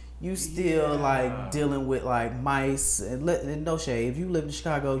hood. you still like dealing with like mice and no shade. If you live in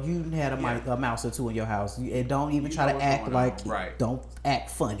Chicago, you had a mouse or two in your house. And don't even try to act like don't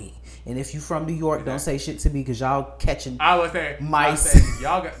act funny. And if you from New York, don't say shit to me because y'all catching mice.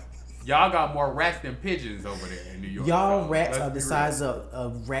 Y'all got more rats than pigeons over there in New York. Y'all rats are the size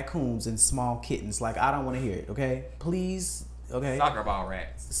of raccoons and small kittens. Like, I don't want to hear it, okay? Please, okay? Soccer ball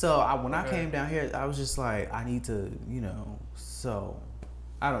rats. So, when I came down here, I was just like, I need to, so,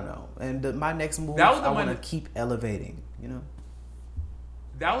 I don't know. And my next move, I want to keep elevating,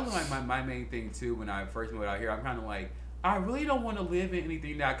 That was like my main thing, too, when I first moved out here. I'm kind of like, I really don't want to live in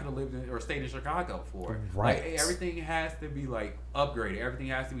anything that I could have lived in or stayed in Chicago for. Right. Like, everything has to be like upgraded. Everything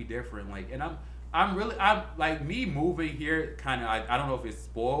has to be different. Like, and I'm like, me moving here kind of, I don't know if it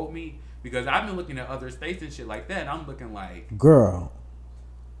spoiled me because I've been looking at other states and shit like that, and I'm looking like, girl,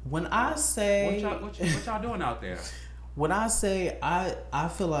 when I say what y'all doing out there? When I say I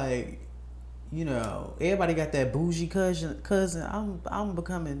feel like, everybody got that bougie cousin. I'm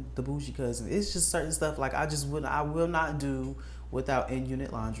becoming the bougie cousin. It's just certain stuff like I will not do without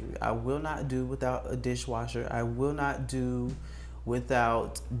in-unit laundry. I will not do without a dishwasher. I will not do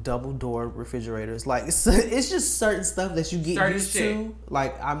without double-door refrigerators. Like, it's just certain stuff that you get used to.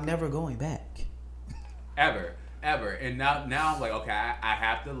 Like, I'm never going back. Ever. And now I'm like, okay, I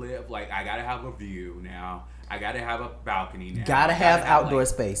have to live, like, I gotta have a view now. I gotta have a balcony now. Gotta have outdoor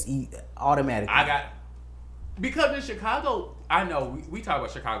space automatically. Because in Chicago, I know we talk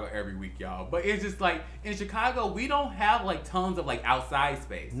about Chicago every week, y'all, but it's just like in Chicago we don't have like tons of like outside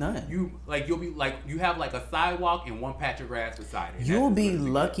space. None. You have like a sidewalk and one patch of grass beside it. You'll be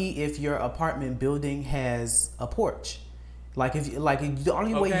lucky if your apartment building has a porch. Like the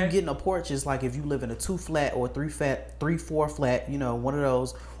only way you get in a porch is like if you live in a 2-flat or 3-4 flat, one of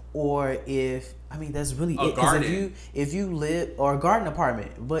those. Or that's really it. Because if you live, or a garden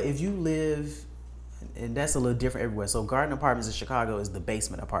apartment, but if you live, and that's a little different everywhere. So garden apartments in Chicago is the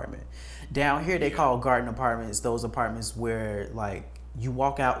basement apartment. Down here they call garden apartments those apartments where like you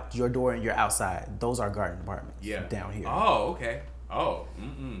walk out your door and you're outside. Those are garden apartments. Yeah. Down here. Oh, okay. Oh,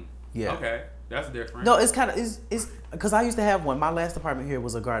 yeah. Okay. That's different. No, it's kind of it's because I used to have one. My last apartment here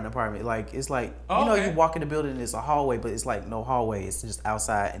was a garden apartment. Like it's like you walk in the building, it's a hallway, but it's like no hallway. It's just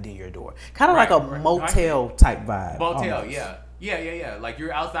outside and then your door. Kind of like a motel type vibe. Motel, almost. Yeah. Like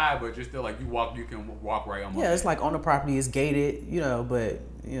you're outside, but you're still like you can walk right on. Yeah, it's like on the property, it's gated, but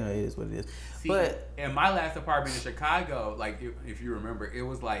it is what it is. See, but in my last apartment in Chicago, like if you remember, it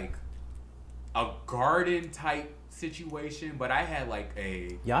was like a garden type situation, but I had like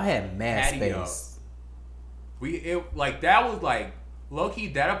y'all had mad patio. Space. That was like low key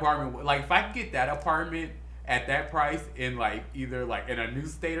that apartment. Like if I could get that apartment at that price in like either like in a new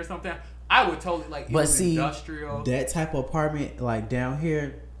state or something, I would totally like. But see, industrial. That type of apartment like down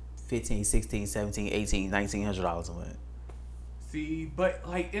here, $1,500, $1,600, $1,700, $1,800, $1,900 a month. See, but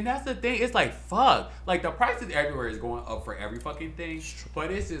like, and that's the thing. It's like fuck. Like the prices everywhere is going up for every fucking thing. But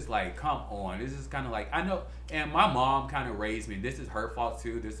it's just like, come on. It's just kind of like I know. And my mom kind of raised me. This is her fault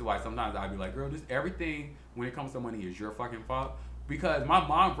too. This is why sometimes I'd be like, girl, this everything when it comes to money is your fucking fault. Because my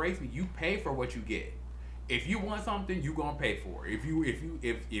mom raised me. You pay for what you get. If you want something, you gonna pay for it. If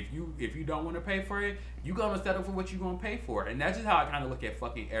you don't want to pay for it, you gonna settle for what you gonna pay for. And that's just how I kind of look at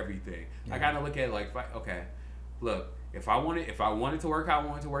fucking everything. Yeah. I kind of look at it like, okay, look. If I wanted to work how I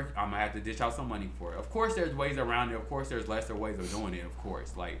wanted to work, I'm gonna have to dish out some money for it. Of course, there's ways around it. Of course, there's lesser ways of doing it. Of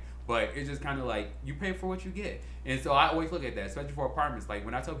course, but it's just kind of like you pay for what you get. And so I always look at that, especially for apartments. Like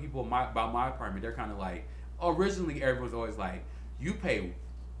when I tell people about my apartment, they're kind of like, originally everyone's always like, you pay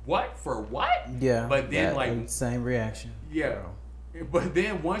what for what? Yeah. But then same reaction. Yeah. But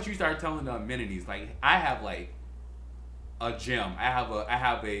then once you start telling the amenities, like I have like a gym, I have a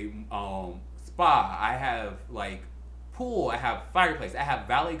spa, I have like pool, I have fireplace, I have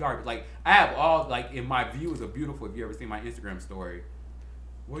valet garbage, like I have all, like in my views are beautiful. If you ever seen my Instagram story,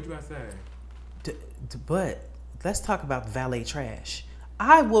 what you gotta say? But let's talk about valet trash.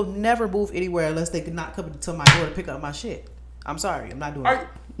 I will never move anywhere unless they could not come to my door to pick up my shit. I'm sorry, I'm not doing it.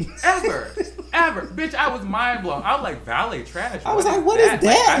 Ever, bitch, I was mind blown. I was like, valet trash. I was like, what is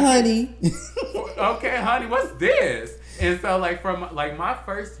that, honey? Okay, honey, what's this? And so like from like my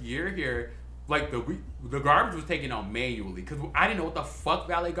first year here, like the garbage was taken out manually because I didn't know what the fuck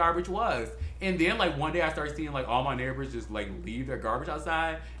valet garbage was. And then like one day I started seeing like all my neighbors just like leave their garbage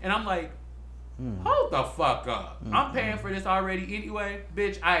outside, and I'm like, hold the fuck up! I'm paying for this already anyway,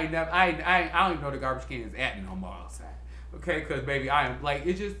 bitch. I don't even know the garbage can is at no more outside. Okay, because baby, I am like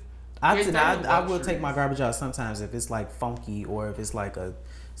it just. I will take my garbage out sometimes if it's like funky or if it's like a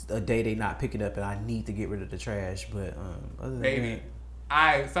day they not picking up and I need to get rid of the trash. But other than baby.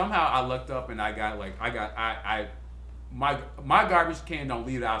 I looked up and my garbage can don't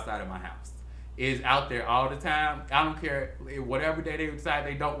leave outside of my house. It's out there all the time. I don't care whatever day they decide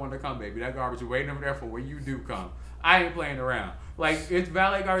they don't want to come, baby. That garbage is waiting over there for when you do come. I ain't playing around. Like, it's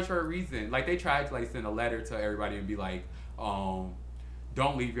valet garbage for a reason. Like, they tried to like send a letter to everybody and be like,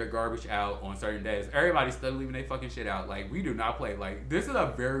 don't leave your garbage out on certain days. Everybody's still leaving their fucking shit out. Like, we do not play. Like, this is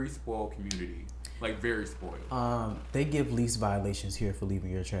a very spoiled community. Like, very spoiled. They give lease violations here for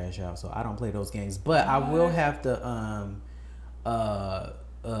leaving your trash out, so I don't play those games. But I will have to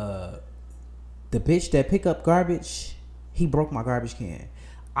the bitch that pick up garbage, he broke my garbage can.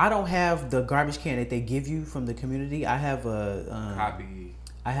 I don't have the garbage can that they give you from the community. I have a copy.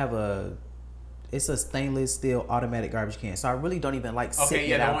 It's a stainless steel automatic garbage can, so I really don't even like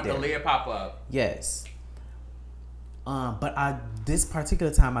sitting it out there. The lid pop up. Yes. But this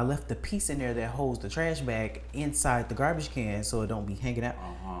particular time I left the piece in there that holds the trash bag inside the garbage can, so it don't be hanging out.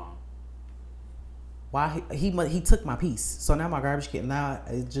 Why he took my piece, so now my garbage can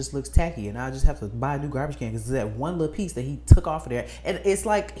it just looks tacky, and I just have to buy a new garbage can because that one little piece that he took off of there, and it's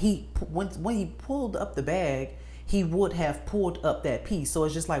like when he pulled up the bag, he would have pulled up that piece. So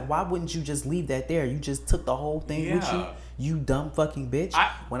it's just like, why wouldn't you just leave that there? You just took the whole thing with you, you dumb fucking bitch.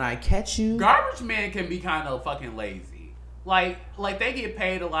 When I catch you, garbage men can be kind of fucking lazy. Like they get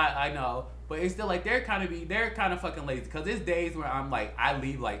paid a lot, I know. But it's still like they're kind of fucking lazy, because there's days where I'm like, I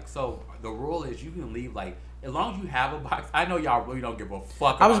leave like, so the rule is you can leave like, as long as you have a box. I know y'all really don't give a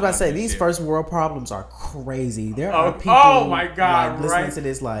fuck. I was about to say, these first world problems are crazy. There are people my God, like listening to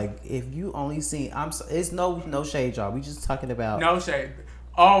this, like, if you only seen, it's no shade, y'all. We just talking about no shade.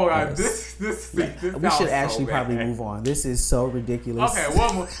 Oh my God, yes. this we should actually so probably move on. This is so ridiculous. Okay,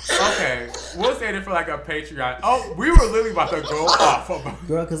 one more. Okay, we'll say it for like a Patreon. Oh, we were literally about to go off,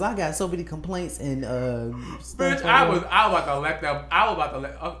 girl, because I got so many complaints and bitch, I was about to let them.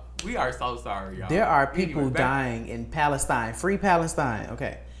 We are so sorry, y'all. There are people dying in Palestine. Free Palestine.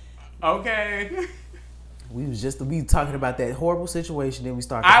 Okay. We talking about that horrible situation. Then we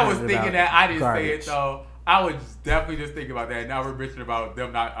started. I was thinking that. I didn't say it though. I was definitely just thinking about that. Now we're bitching about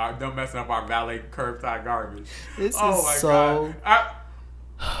them them messing up our valet curbside garbage. This is so. God.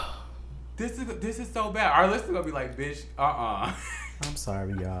 This is so bad. Our listeners gonna be like, bitch, I'm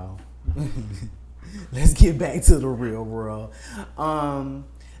sorry, y'all. Let's get back to the real world. I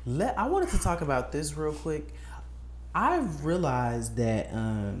wanted to talk about this real quick. I've realized that.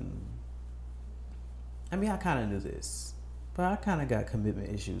 I kind of knew this, but I kind of got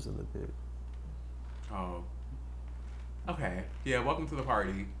commitment issues a little bit. Oh. Okay. Yeah, welcome to the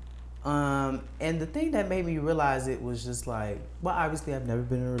party. And the thing that made me realize it was just like, well, obviously I've never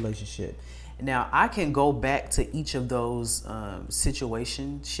been in a relationship. Now I can go back to each of those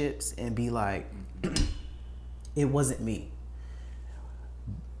situationships and be like, it wasn't me.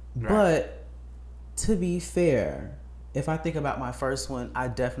 Right. But to be fair, if I think about my first one, I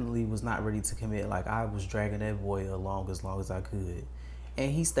definitely was not ready to commit. Like, I was dragging that boy along as long as I could. And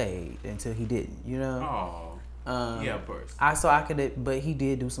he stayed until he didn't, you know? Oh. Yeah, of course. But he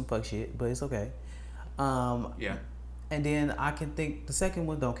did do some fuck shit, but it's okay. Yeah. And then I can think the second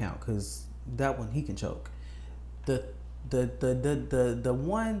one don't count, because that one he can choke. The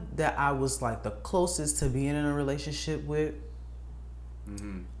one that I was like the closest to being in a relationship with,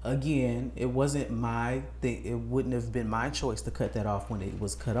 again, it wasn't my thing. It wouldn't have been my choice to cut that off when it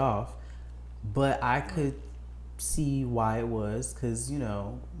was cut off, but I could see why it was, because, you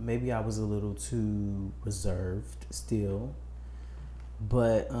know, maybe I was a little too reserved still.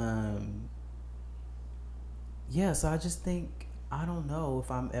 But so I just think, I don't know if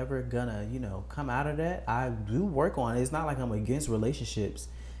I'm ever gonna, you know, come out of that. I do work on it. It's not like I'm against relationships,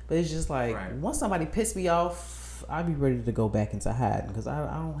 but it's just like, once somebody pissed me off, I'd be ready to go back into hiding, because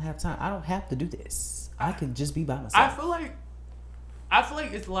I don't have time. I don't have to do this. I can just be by myself. I feel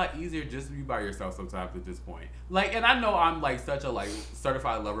like it's a lot easier just to be by yourself sometimes at this point. Like, and I know I'm like such a like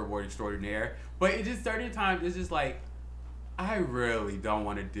certified lover boy extraordinaire, but it just certain times it's just like, I really don't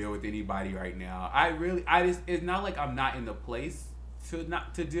want to deal with anybody right now. It's not like I'm not in the place to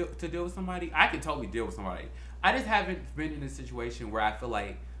deal with somebody. I can totally deal with somebody. I just haven't been in a situation where I feel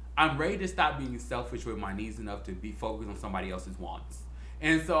like I'm ready to stop being selfish with my needs enough to be focused on somebody else's wants.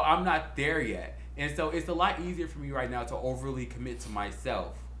 And so I'm not there yet. And so it's a lot easier for me right now to overly commit to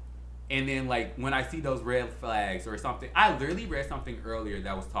myself. And then, like, when I see those red flags or something, I literally read something earlier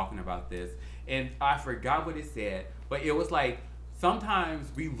that was talking about this, and I forgot what it said, but it was like,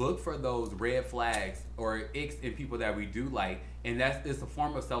 sometimes we look for those red flags or icks in people that we do like, and it's a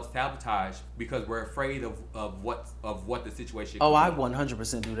form of self-sabotage because we're afraid of what the situation. Oh, I could be.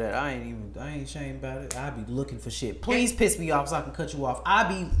 100% do that. I ain't ashamed about it. I be looking for shit. Please piss me off so I can cut you off. I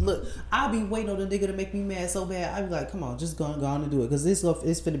be waiting on the nigga to make me mad so bad. I be like, come on, just go on and do it, because it's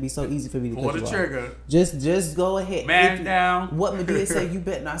finna be so easy for me to cut you off. Pull the trigger. Just go ahead. Man down. What Medea say? You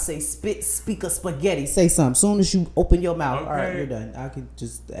better not say speak of spaghetti. Say something. Soon as you open your mouth, all right, you're done. I could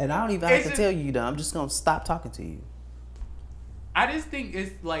just, and I don't even have to tell you done. I'm just gonna stop talking to you. I just think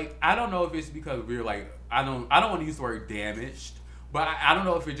it's like, I don't know if it's because we're like, I don't want to use the word damaged, but I don't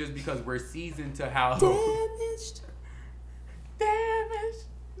know if it's just because we're seasoned to how damaged.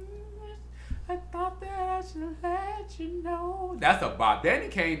 I thought that I should let you know. That's a bop. Danny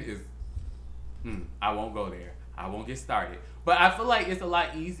Kane is. I won't go there. I won't get started. But I feel like it's a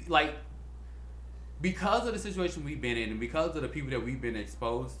lot easy, like, because of the situation we've been in and because of the people that we've been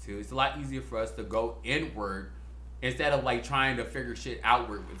exposed to, it's a lot easier for us to go inward instead of like trying to figure shit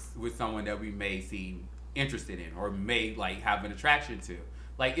outward with someone that we may seem interested in or may like have an attraction to.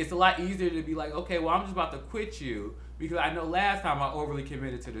 Like, it's a lot easier to be like, okay, well, I'm just about to quit you because I know last time I overly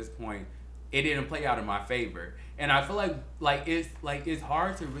committed to this point, it didn't play out in my favor. And I feel like it's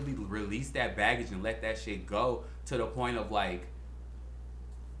hard to really release that baggage and let that shit go to the point of like,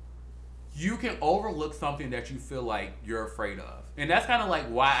 you can overlook something that you feel like you're afraid of. And that's kind of like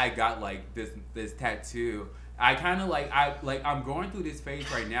why I got like this tattoo. I kind of I'm going through this phase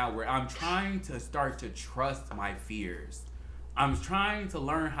right now where I'm trying to start to trust my fears. I'm trying to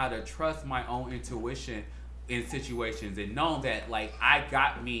learn how to trust my own intuition in situations and know that like I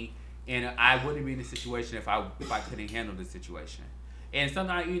got me and I wouldn't be in a situation if I couldn't handle the situation. And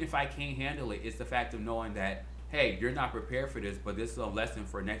sometimes even if I can't handle it, it's the fact of knowing that, hey, you're not prepared for this, but this is a lesson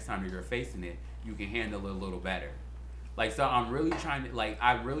for next time that you're facing it, you can handle it a little better. Like, so I'm really trying to, like,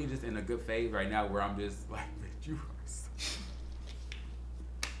 I'm really just in a good phase right now where I'm just like, bitch, you are so...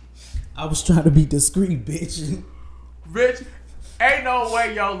 I was trying to be discreet, bitch. Bitch, ain't no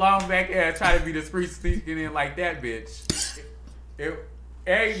way your long back ass try to be discreet sneaking in like that, bitch.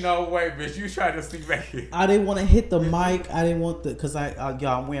 Ain't no way, bitch. You trying to sneak back in. I didn't want to hit the mic. I didn't want because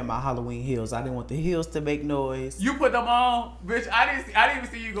I'm wearing my Halloween heels. I didn't want the heels to make noise. You put them on, bitch. I didn't even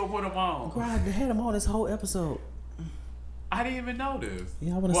see you go put them on. Girl, I had them on this whole episode. I didn't even notice.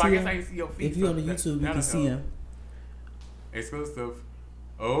 Yeah, I want to see. I guess I didn't see your feet. If you're on the YouTube, you can see them. Exclusive.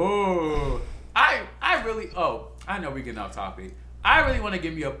 Oh, I really. Oh, I know we're getting off topic. I really want to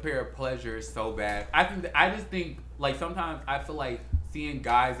give me a pair of pleasures so bad. I just think like sometimes I feel like seeing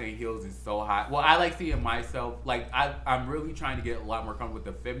guys in heels is so hot. Well, I like seeing myself. Like I'm really trying to get a lot more comfortable with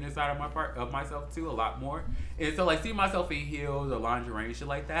the feminine side of myself too, a lot more. And so like seeing myself in heels or lingerie and shit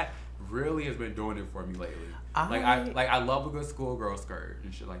like that really has been doing it for me lately. I love a good schoolgirl skirt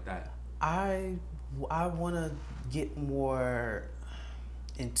and shit like that. I want to get more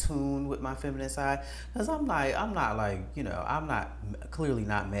in tune with my feminine side because I'm not like, you know, I'm not clearly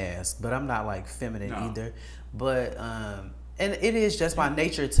not masked, but I'm not like feminine either. But and it is just my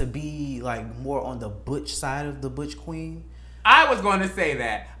nature to be like more on the butch side of the butch queen. I was going to say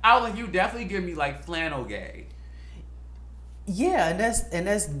that. I was like, you definitely give me like flannel gay. Yeah, and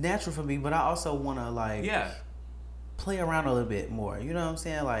that's natural for me, but I also want to like play around a little bit more. You know what I'm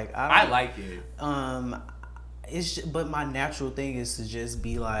saying? Like I like it. It's just, but my natural thing is to just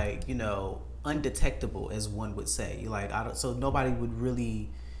be like, you know, undetectable, as one would say. Like so nobody would really,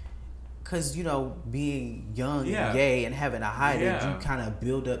 cause you know, being young and gay and having to hide it, you kind of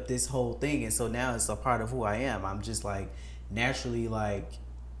build up this whole thing, and so now it's a part of who I am. I'm just like naturally like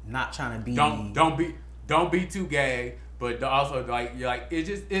not trying to be. Don't be too gay. But also, like, you're like,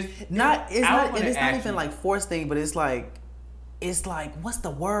 it's not even like forced thing, but it's like, what's the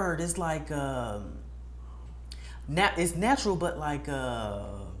word? It's like, it's natural, but like,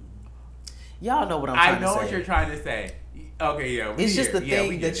 y'all know what I'm trying to say. I know what you're trying to say. Okay, yeah. It's just the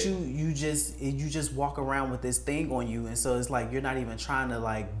thing that you just walk around with this thing on you, and so it's like you're not even trying to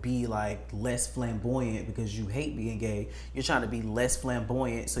like be like less flamboyant because you hate being gay. You're trying to be less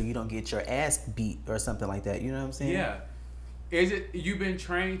flamboyant so you don't get your ass beat or something like that. You know what I'm saying? Yeah. Is it you've been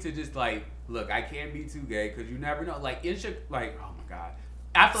trained to just like, look, I can't be too gay because you never know. Like oh my god,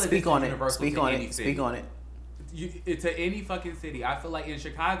 I feel like speak on it. Speak on it. To any fucking city. I feel like in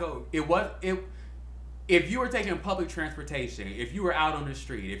Chicago, if you were taking public transportation, if you were out on the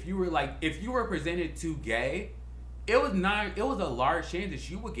street, if you were presented too gay, it was a large chance that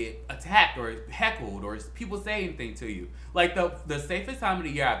you would get attacked or heckled or people say anything to you. Like the safest time of the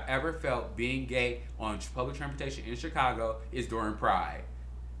year I've ever felt being gay on public transportation in Chicago is during Pride.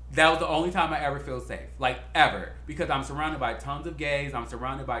 That was the only time I ever feel safe, like ever, because I'm surrounded by tons of gays. I'm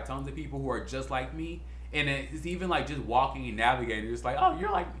surrounded by tons of people who are just like me, And it's even like just walking and navigating. It's like, oh,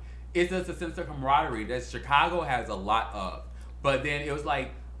 you're like, it's just a sense of camaraderie that Chicago has a lot of. But then it was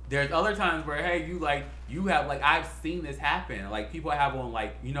like, there's other times where, hey, you have like, I've seen this happen. Like people have on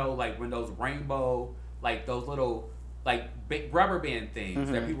like, you know, like when those rainbow, like those little like big rubber band things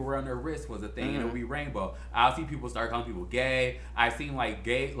that people wear on their wrists was a thing, and it'll be rainbow. I'll see people start calling people gay. I've seen like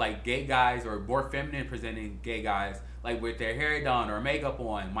gay guys or more feminine presenting gay guys like with their hair done or makeup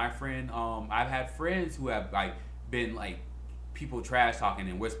on. My friend, I've had friends who have like been like people trash talking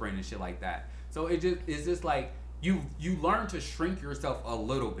and whispering and shit like that. So it's just like you learn to shrink yourself a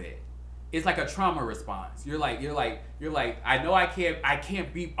little bit. It's like a trauma response. You're like, I know I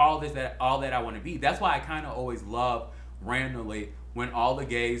can't be all that I want to be. That's why I kind of always love randomly when all the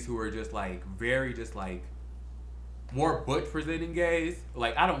gays who are just like very just like more butch presenting gays,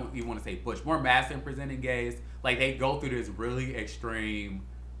 like I don't even want to say butch, more masculine presenting gays, like they go through this really extreme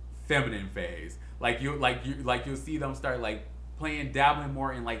feminine phase. You'll see them start like dabbling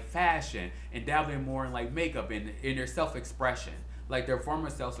more in like fashion and dabbling more in like makeup and in their self-expression. Like their form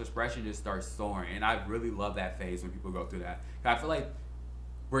of self-expression just starts soaring, and I really love that phase when people go through that. I feel like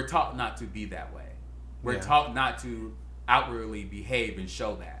we're taught not to be that way. We're taught not to outwardly behave and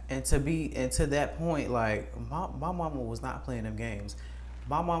show that. And to that point, like my mama was not playing them games.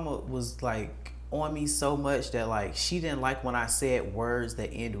 My mama was like on me so much that like she didn't like when I said words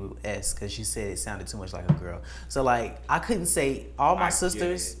that ended with S because she said it sounded too much like a girl. So like I couldn't say all my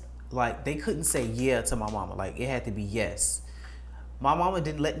sisters like they couldn't say yeah to my mama. Like it had to be yes. My mama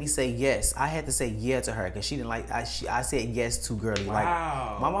didn't let me say yes. I had to say yeah to her because she didn't like. I said yes too girly. Wow.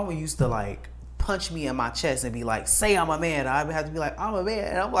 Like my mama used to like punch me in my chest and be like, "Say I'm a man." I would have to be like, "I'm a man,"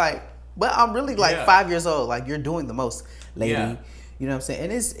 and I'm like, "But I'm really like 5 years old. Like you're doing the most, lady." Yeah. You know what I'm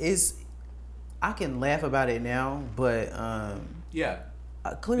saying? And it's I can laugh about it now, but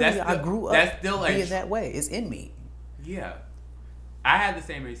clearly I grew up being that way. It's in me. Yeah. I had the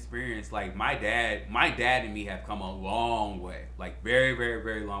same experience. Like my dad and me have come a long way, like very, very,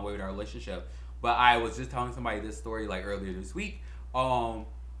 very long way with our relationship. But I was just telling somebody this story like earlier this week.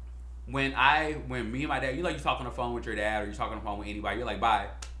 When me and my dad, you talk on the phone with your dad or you talk on the phone with anybody, you're like, bye.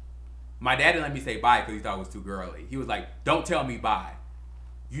 My dad didn't let me say bye because he thought it was too girly. He was like, don't tell me bye.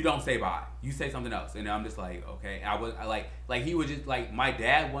 You don't say bye. You say something else. And I'm just like, okay. He was just like, my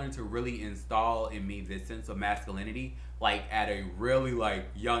dad wanted to really install in me this sense of masculinity, like at a really like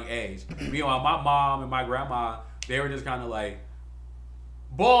young age. Meanwhile, my mom and my grandma, they were just kind of like,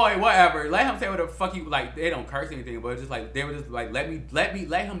 boy, whatever. Let him say what the fuck he like. They don't curse anything, but just like they were just like, let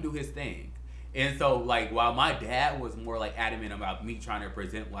him do his thing. And so like while my dad was more like adamant about me trying to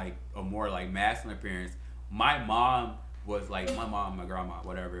present like a more like masculine appearance, my mom was like, my grandma,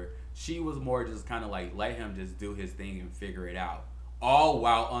 whatever, she was more just kind of like, let him just do his thing and figure it out. All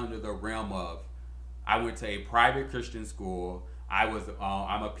while under the realm of, I went to a private Christian school. I'm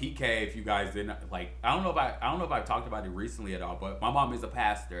a PK. If you guys didn't like, I don't know if I've talked about it recently at all, but my mom is a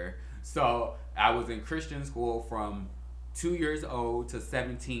pastor. So I was in Christian school from 2 years old to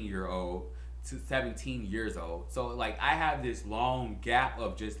 17 years old. So like I have this long gap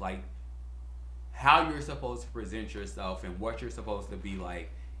of just like how you're supposed to present yourself and what you're supposed to be like.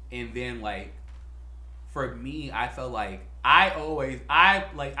 And then like for me, I felt like I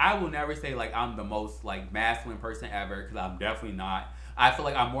will never say like I'm the most like masculine person ever, because I'm definitely not. I feel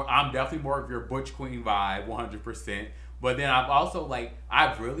like I'm definitely more of your butch queen vibe, 100%. But then I've also like,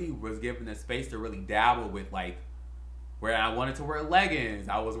 I really was given the space to really dabble with like, where I wanted to wear leggings,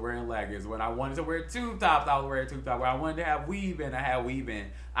 I was wearing leggings. When I wanted to wear tube tops, I was wearing tube tops. Where I wanted to have weave in, I had weave in.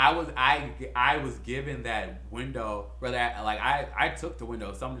 I was given that window where that like I took the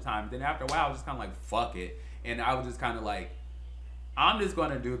window sometimes. Then after a while, I was just kind of like fuck it, and I was just kind of like, I'm just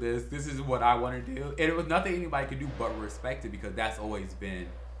gonna do this. This is what I want to do, and it was nothing anybody could do but respect it, because that's always been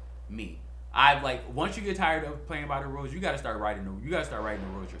me. I've like, once you get tired of playing by the rules, you gotta start writing the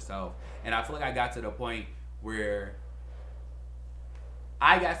rules yourself. And I feel like I got to the point where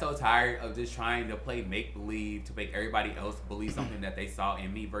I got so tired of just trying to play make-believe to make everybody else believe something that they saw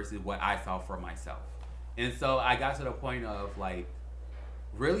in me versus what I saw for myself. And so I got to the point of like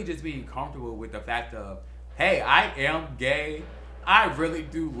really just being comfortable with the fact of, hey, I am gay. I really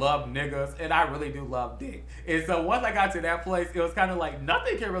do love niggas, and I really do love dick. And so once I got to that place, it was kind of like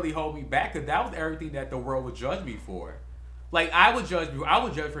nothing can really hold me back, because that was everything that the world would judge me for. Like I would judge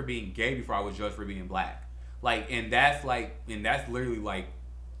for being gay before I was judged for being black. And that's literally like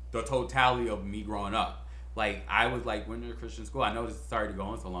the totality of me growing up. Like I was like, when you're in Christian school, I know this started to go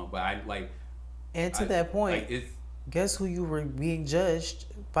on so long, but that point, like, guess who you were being judged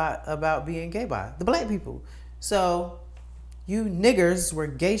by about being gay by? The black people. So you niggers were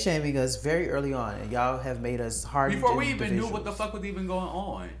gay shaming us very early on, and y'all have made us hard before we even knew what the fuck was even going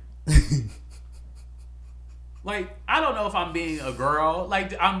on. Like, I don't know if I'm being a girl.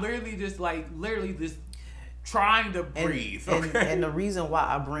 Like, I'm literally just trying to breathe. And the reason why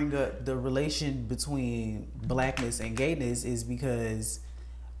I bring up the relation between blackness and gayness is because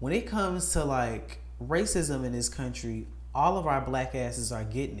when it comes to like racism in this country, all of our black asses are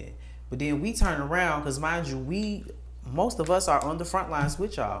getting it. But then we turn around, because mind you, most of us are on the front lines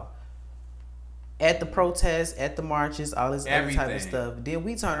with y'all. At the protests, at the marches, all this other type of stuff. Then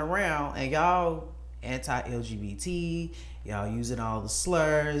we turn around and y'all anti-LGBT, y'all using all the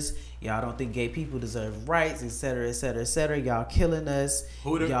slurs, y'all don't think gay people deserve rights, etc., etc., etc. Y'all killing us.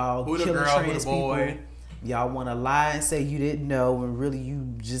 Y'all killing trans people. Y'all want to lie and say you didn't know when really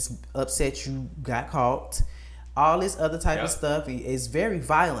you just upset you got caught. All this other type of stuff is very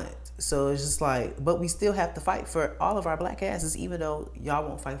violent. So it's just like, but we still have to fight for all of our black asses, even though y'all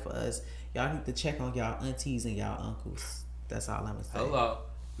won't fight for us. Y'all need to check on y'all aunties and y'all uncles. That's all I'm gonna say. Hello.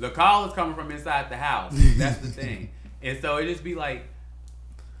 The call is coming from inside the house. That's the thing. And so it just be like,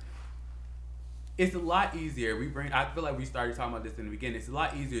 it's a lot easier. I feel like we started talking about this in the beginning. It's a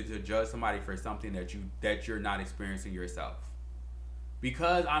lot easier to judge somebody for something that you're not experiencing yourself.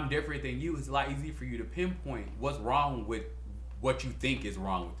 Because I'm different than you, it's a lot easier for you to pinpoint what's wrong with what you think is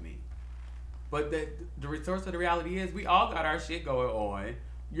wrong with me. But the resource of the reality is we all got our shit going on.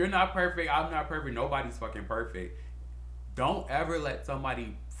 You're not perfect. I'm not perfect. Nobody's fucking perfect. Don't ever let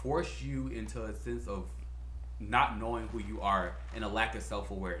somebody force you into a sense of not knowing who you are and a lack of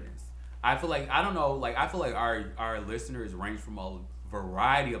self-awareness. I feel like, I don't know, like, I feel like our listeners range from a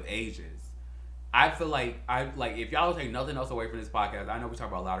variety of ages. I feel like, if y'all take nothing else away from this podcast, I know we talk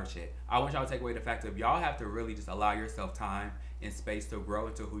about a lot of shit. I want y'all to take away the fact that y'all have to really just allow yourself time and space to grow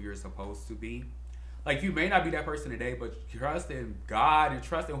into who you're supposed to be. Like, you may not be that person today, but trust in God and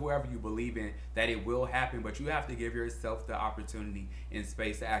trust in whoever you believe in that it will happen, but you have to give yourself the opportunity and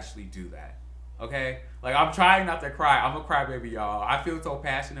space to actually do that. Okay? Like, I'm trying not to cry. I'm a crybaby, y'all. I feel so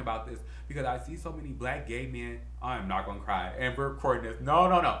passionate about this because I see so many black gay men. I'm not going to cry. And we're recording this.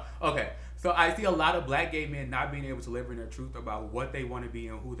 No. Okay. So I see a lot of black gay men not being able to live in their truth about what they want to be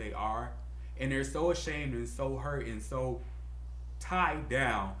and who they are. And they're so ashamed and so hurt and so tied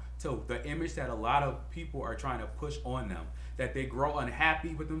down to the image that a lot of people are trying to push on them, that they grow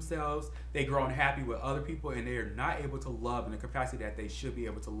unhappy with themselves, they grow unhappy with other people, and they are not able to love in the capacity that they should be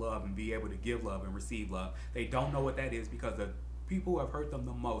able to love and be able to give love and receive love. They don't know what that is because the people who have hurt them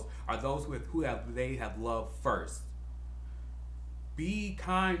the most are those who they have loved first. Be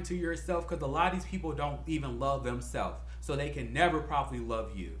kind to yourself, because a lot of these people don't even love themselves, so they can never properly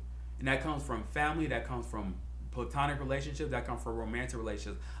love you. And that comes from family, that comes from platonic relationships, that come from romantic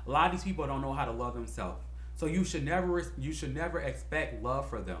relationships. A lot of these people don't know how to love themselves. So you should never expect love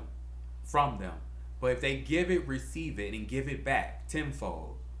from them. But if they give it, receive it, and give it back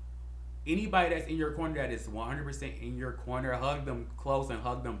tenfold. Anybody that's in your corner that is 100% in your corner, hug them close and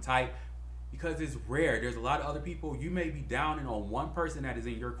hug them tight, because it's rare. There's a lot of other people. You may be downing on one person that is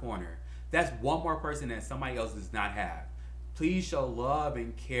in your corner. That's one more person that somebody else does not have. Please show love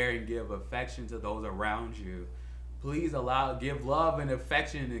and care and give affection to those around you. Please give love and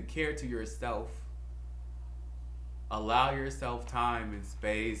affection and care to yourself. Allow yourself time and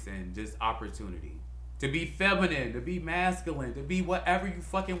space and just opportunity. To be feminine, to be masculine, to be whatever you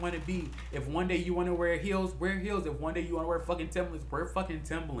fucking want to be. If one day you want to wear heels, wear heels. If one day you want to wear fucking Timberlands, wear fucking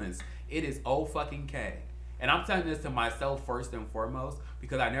Timberlands. It is O-fucking-K. And I'm telling this to myself first and foremost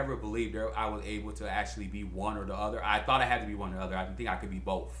because I never believed I was able to actually be one or the other. I thought I had to be one or the other. I didn't think I could be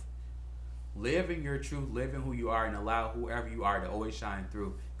both. Live in your truth, live in who you are, and allow whoever you are to always shine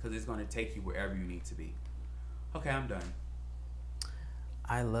through, because it's going to take you wherever you need to be. Okay, I'm done.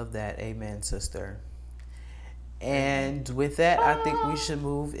 I love that. Amen, sister. And with that, I think we should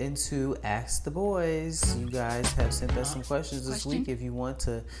move into Ask the Boys. You guys have sent us some questions this week. If you want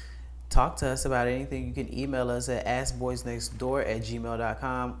to talk to us about anything, you can email us at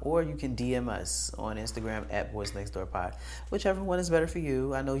askboysnextdoor@gmail.com, or you can DM us on Instagram at boysnextdoorpod. Whichever one is better for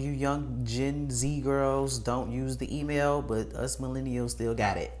you. I know you young Gen Z girls don't use the email, but us millennials still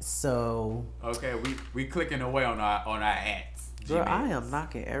got it. So okay, we clicking away on our ads. Girl, I am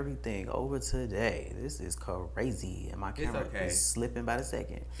knocking everything over today. This is crazy, and my camera is slipping by the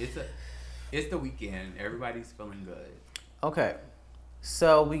second. It's the weekend. Everybody's feeling good. Okay.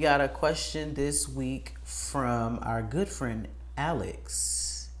 So we got a question this week from our good friend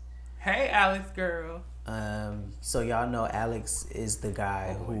Alex. Hey, Alex girl. So y'all know Alex is the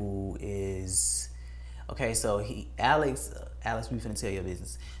guy who is Okay, so Alex, we finna tell your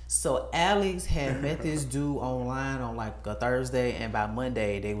business. So Alex had met this dude online on like a Thursday, and by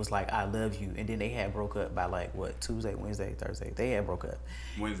Monday they was like, "I love you," and then they had broke up by like what, Tuesday, Wednesday, Thursday. They had broke up.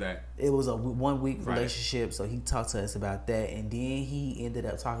 When's that? It was a 1 week relationship, so he talked to us about that, and then he ended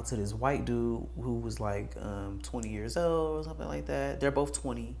up talking to this white dude who was like 20 years old or something like that. They're both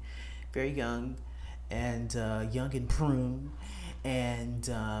 20, very young, and young and prune, and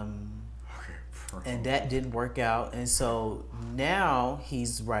that didn't work out. And so now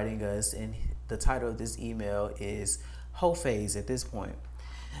he's writing us, and the title of this email is Hoe Phase at this point.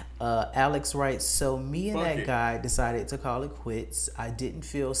 Alex writes, so me and that guy decided to call it quits. I didn't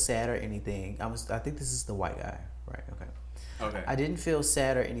feel sad or anything. I think this is the white guy, right? Okay. I didn't feel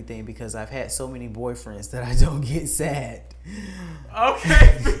sad or anything because I've had so many boyfriends that I don't get sad.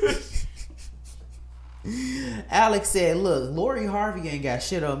 Okay. Alex said, look, Lori Harvey ain't got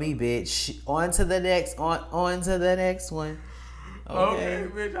shit on me, bitch. On to the next one. Okay,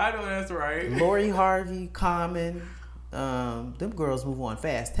 bitch, I know that's right. Lori Harvey, Common, them girls move on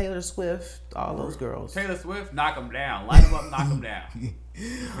fast. Taylor Swift, all those girls. Taylor Swift, knock them down. Line them up, knock them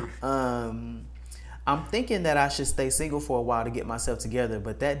down. I'm thinking that I should stay single for a while to get myself together,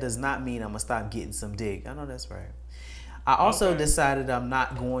 but that does not mean I'm gonna stop getting some dick. I know that's right. I also decided I'm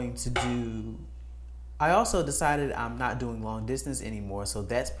not doing long distance anymore, so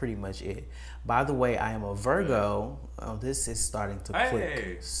that's pretty much it. By the way, I am a Virgo. Oh, this is starting to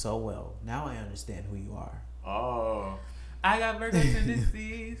click so well. Now I understand who you are. Oh, I got Virgo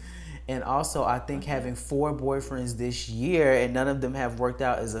tendencies. And also, I think having 4 boyfriends this year and none of them have worked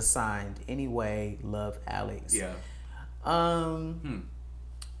out is a sign. Anyway, love, Alex. Yeah. 4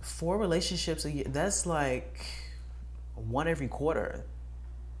 relationships a year. That's like 1 every quarter.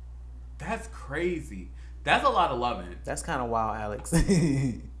 That's crazy. That's a lot of loving. That's kind of wild, Alex.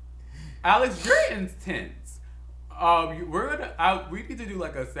 Alex, you're intense. We need to do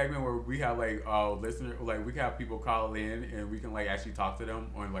like a segment where we have like listener, like we can have people call in and we can like actually talk to them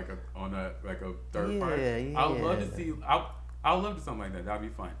on like a third party. Yeah. I would love to see. I would love to something like that. That'd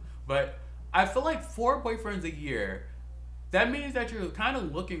be fun. But I feel like 4 boyfriends a year. That means that you're kind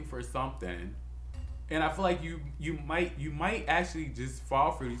of looking for something. And I feel like you might actually just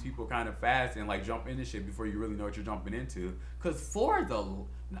fall for these people kind of fast and like jump into shit before you really know what you're jumping into. Cause 4 is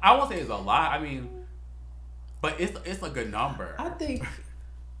I won't say it's a lot. I mean, but it's a good number. I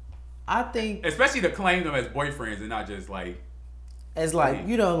think especially to claim them as boyfriends and not just like as like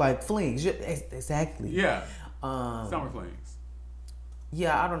like flings. Exactly. Yeah. Summer flings.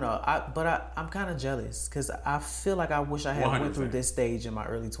 Yeah, I don't know. I'm kind of jealous because I feel like I wish I had 100%. Went through this stage in my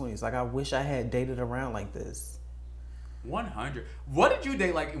early 20s. Like I wish I had dated around like this. 100. What did you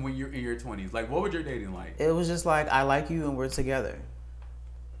date like when you're in your 20s? Like what was your dating like? It was just like I like you and we're together.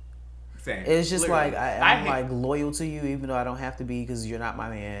 Same. It's just literally. Like I'm like loyal to you even though I don't have to be because you're not my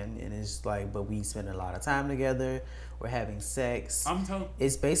man. And it's like, but we spend a lot of time together. We're having sex.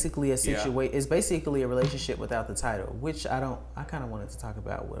 It's basically a situation. It's basically a relationship without the title, which I kind of wanted to talk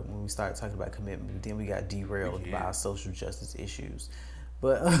about when we started talking about commitment. But then we got derailed by our social justice issues.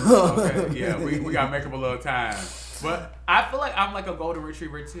 But okay, yeah, we gotta make up a little time. But I feel like I'm like a golden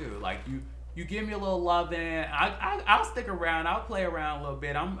retriever too. Like you give me a little love, and I'll stick around. I'll play around a little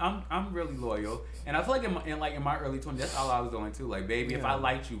bit. I'm really loyal, and I feel like in my early 20s, that's all I was doing too. Like, baby, if I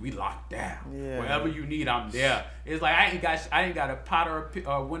liked you, we locked down. Yeah. Whatever you need, I'm there. It's like I ain't got a pot or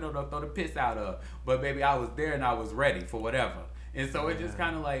a window to throw the piss out of, but baby, I was there and I was ready for whatever. And so it just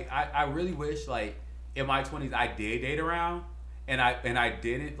kind of like I really wish like in my 20s I did date around. And I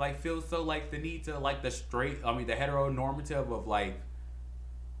didn't like feel so like the need to like the heteronormative of like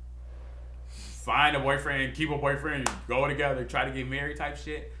find a boyfriend, keep a boyfriend, go together, try to get married type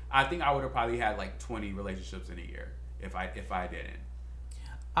shit. I think I would have probably had like 20 relationships in a year if I didn't.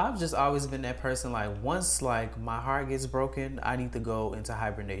 I've just always been that person like once like my heart gets broken, I need to go into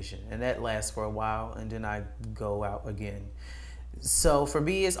hibernation, and that lasts for a while, and then I go out again. So for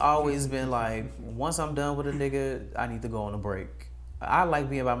me, it's always been like once I'm done with a nigga, I need to go on a break. I like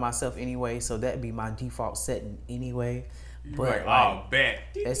being by myself anyway, so that'd be my default setting anyway. But like, bet.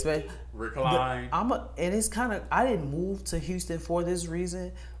 Especially recline. And it's kind of I didn't move to Houston for this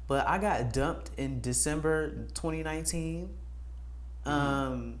reason, but I got dumped in December 2019.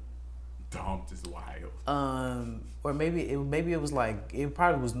 Dumped is wild. Or maybe it was like it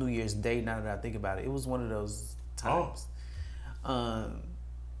probably was New Year's Day. Now that I think about it, it was one of those times.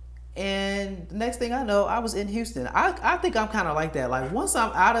 And the next thing I know, I was in Houston. I think I'm kind of like that. Like once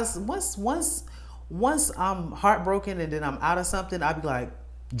I'm out of once I'm heartbroken and then I'm out of something, I'll be like,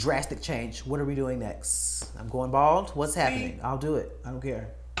 drastic change. What are we doing next? I'm going bald. What's happening? I'll do it. I don't care.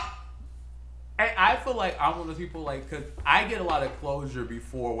 I feel like I'm one of those people, like, because I get a lot of closure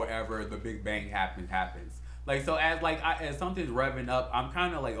before whatever the big bang happens. Like, so as something's revving up, I'm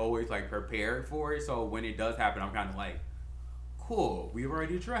kind of like always like prepared for it. So when it does happen, I'm kind of like, cool, we've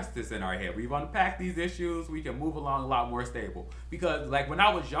already addressed this in our head. We've unpacked these issues. We can move along a lot more stable. Because like when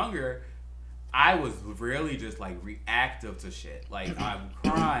I was younger, I was really just like reactive to shit. Like I'm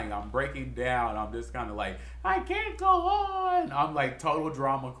crying, I'm breaking down. I'm just kind of like, I can't go on. I'm like total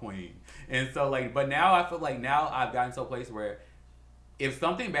drama queen. And so like, but now I feel like now I've gotten to a place where if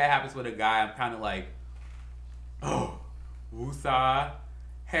something bad happens with a guy, I'm kind of like, oh, woosah.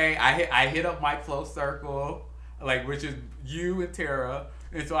 Hey, I hit up my close circle, like, which is you and Tara.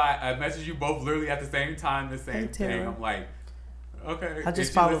 And so I message you both literally at the same time, the same thing. I'm like, okay. I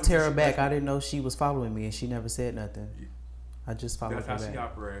just followed Tara back. I didn't know she was following me, and she never said nothing. I just followed her back. That's how she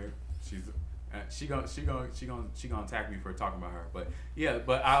operates. She gonna attack me for talking about her. But yeah,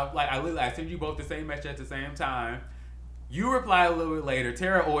 but I send you both the same message at the same time. You reply a little bit later.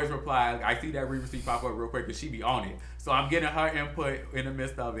 Tara always replies. I see that receipt pop up real quick because she be on it. So I'm getting her input in the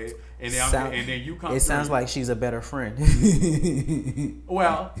midst of it, and then you come. It sounds like she's a better friend.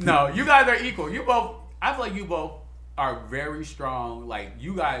 Well, no, you guys are equal. You both. I feel like you both are very strong. Like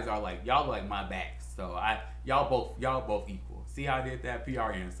you guys are like y'all are like my backs. So y'all both equal. See how I did that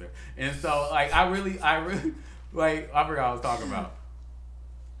PR answer. And so like I really like I forgot what I was talking about.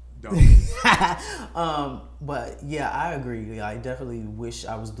 But yeah, I agree. I definitely wish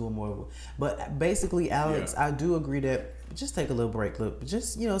I was doing more. But basically, Alex, I do agree that just take a little break. Look,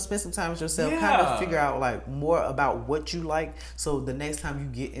 just spend some time with yourself. Kind of figure out like more about what you like. So the next time you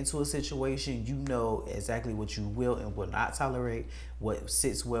get into a situation, you know exactly what you will and will not tolerate. What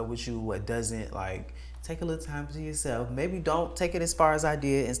sits well with you, what doesn't. Like, take a little time to yourself. Maybe don't take it as far as I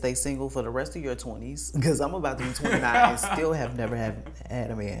did and stay single for the rest of your 20s. Because I'm about to be 29 and still have never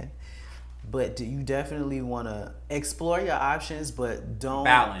had a man. But you definitely want to explore your options, but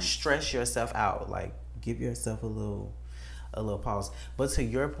don't stress yourself out. Like, give yourself a little pause. But to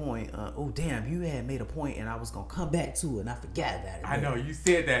your point, oh damn, you had made a point, and I was gonna come back to it, and I forgot about it. I know you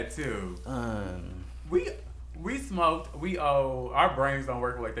said that too. We smoked. Our brains don't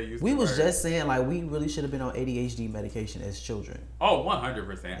work like they used to. We was just saying like we really should have been on ADHD medication as children. Oh,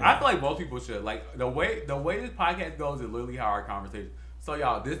 100%. Yeah. I feel like most people should. Like the way this podcast goes is literally how our conversation. So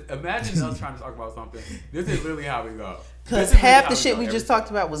y'all, imagine us trying to talk about something. This is literally how we go. Because half the shit we just talked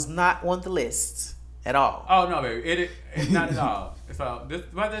about was not on the list at all. Oh no, baby, it's not at all. So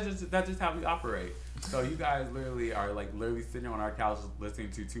that's just how we operate. So you guys literally are like sitting on our couch listening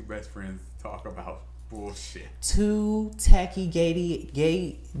to two best friends talk about bullshit. Two tacky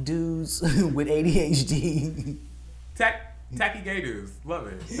gay dudes with ADHD. Tacky gay dudes, love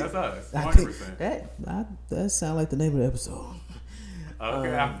it. That's us. 100%. That sounds like the name of the episode.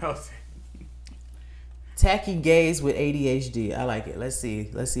 Okay, I'm posting. Tacky gays with ADHD. I like it. Let's see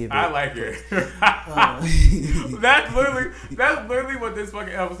if I like it. That's literally what this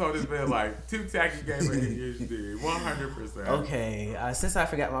fucking episode has been like. Two tacky gays with ADHD. 100%. Okay. Since I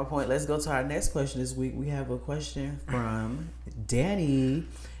forgot my point, let's go to our next question this week. We have a question from Danny.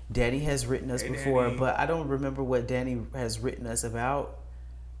 Danny has written us before, Danny. But I don't remember what Danny has written us about,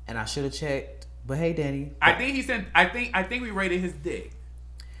 and I should have checked. But hey, Danny. I think he sent. I think we rated his dick.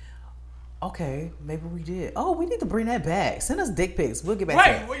 Okay, maybe we did. Oh, we need to bring that back. Send us dick pics. We'll get back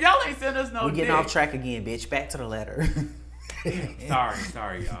to that. Wait, y'all ain't send us no dick. We're getting off track again, bitch. Back to the letter.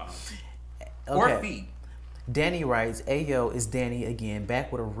 Sorry, y'all. Okay. Or feet. Danny writes, Ayo, it's Danny again,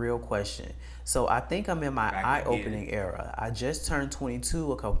 back with a real question. So I think I'm in my eye-opening era. I just turned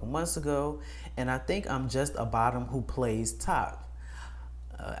 22 a couple months ago, and I think I'm just a bottom who plays top.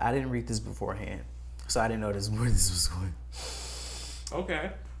 I didn't read this beforehand, so I didn't know where this was going. Okay.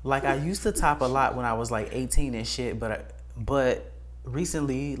 Like, I used to top a lot when I was like 18 and shit, but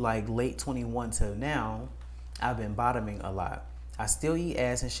recently, like late 21 to now, I've been bottoming a lot. I still eat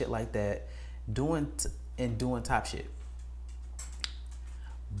ass and shit like that, doing top shit.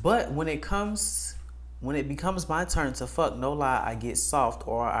 But when it becomes my turn to fuck, no lie, I get soft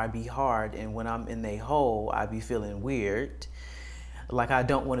or I be hard, and when I'm in a hole, I be feeling weird. Like I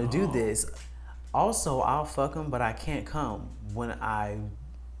don't want to do this. Also, I'll fuck him, but I can't come when I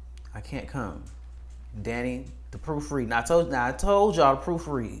can't come. Danny, the proofread. Now I told y'all to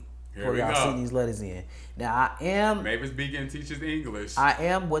proofread before y'all send these letters in. Now I am. Mavis Beacon teaches English. I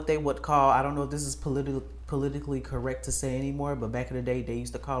am what they would call. I don't know if this is politically correct to say anymore, but back in the day they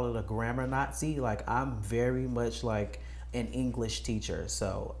used to call it a grammar Nazi. Like I'm very much like an English teacher.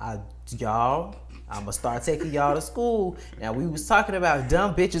 So I'm gonna start taking y'all to school. Now we was talking about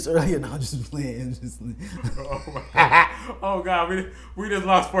dumb bitches earlier. No, I'm just playing. Oh God, we just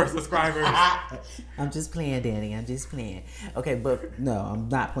lost 4 subscribers. I'm just playing, Danny. I'm just playing. Okay, but no, I'm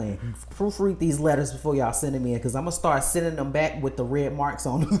not playing. Proofread these letters before y'all send them in, because I'm gonna start sending them back with the red marks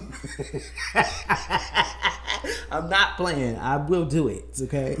on them. I'm not playing. I will do it.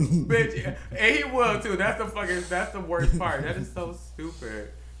 Okay, Bitch, and he will too. That's the worst part. That is so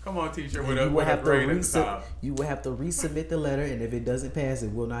stupid. Come on, teacher, with a grade at the top. You will have to resubmit the letter, and if it doesn't pass,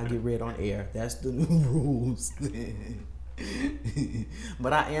 it will not get read on air. That's the new rules.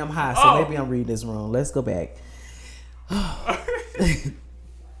 But I am high, so maybe I'm reading this wrong. Let's go back.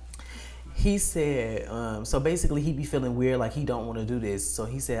 He said, so basically he be feeling weird, like he don't want to do this. So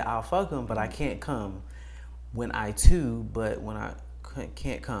he said, I'll fuck him, but I can't come when I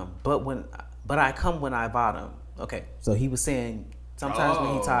can't come. But I come when I bottom. Okay, so he was saying sometimes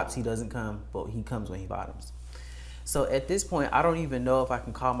when he tops, he doesn't come, but he comes when he bottoms. So at this point, I don't even know if I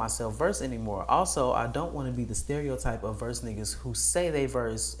can call myself verse anymore. Also, I don't want to be the stereotype of verse niggas who say they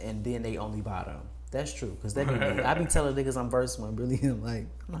verse and then they only bottom. That's true, because that be me. I be telling niggas I'm verse when really I'm like,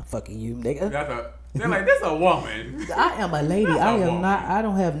 I'm not fucking you, nigga. They're like, this a woman. I am a lady. I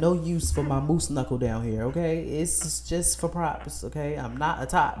don't have no use for my moose knuckle down here, okay? It's just for props, okay? I'm not a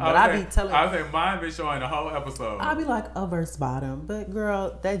top. But I be telling... I was saying mine been showing the whole episode. I be like, a verse bottom. But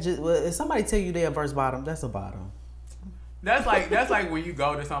girl, if somebody tell you they a verse bottom, that's a bottom. That's like when you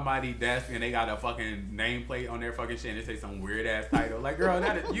go to somebody's desk and they got a fucking nameplate on their fucking shit and they say some weird ass title. Like, girl,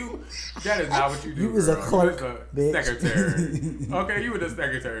 that is not what you do. You was girl. a clerk, you was a bitch. Secretary. Okay, you were the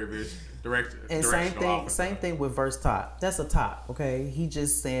secretary, bitch. And same thing with verse top. That's a top, okay? He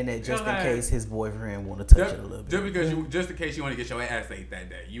just saying that just in case his boyfriend want to touch it a little bit. Just in case you want to get your ass ate that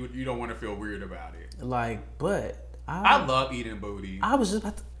day. You don't want to feel weird about it. Like, but I love eating booty. I was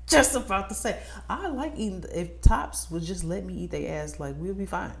just about to say, I like eating. If tops would just let me eat their ass, like, we'll be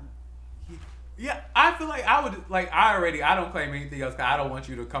fine. Yeah, I feel like I would, like, I don't claim anything else because I don't want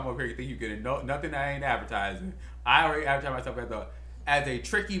you to come up here and think you getting nothing that I ain't advertising. I already advertise myself as a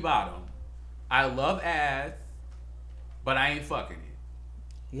tricky bottom. I love ass, but I ain't fucking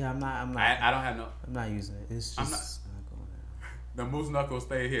it. Yeah, I'm not. I don't have no. I'm not using it. It's just not going out. The moose knuckles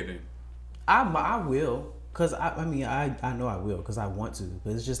stay hidden. I will. Cause I know I will, cause I want to,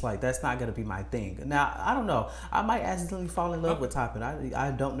 but it's just like that's not gonna be my thing. Now I don't know. I might accidentally fall in love with topping.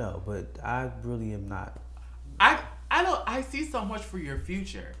 I don't know, but I really am not. I don't. I see so much for your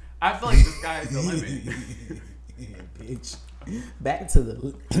future. I feel like the sky is the limit. Bitch. Back to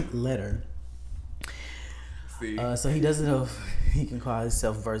the letter. So he doesn't know if he can call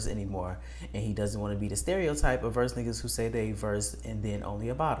himself verse anymore, and he doesn't want to be the stereotype of verse niggas who say they verse and then only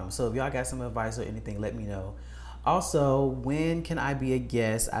a bottom. So if y'all got some advice or anything, let me know. Also, when can I be a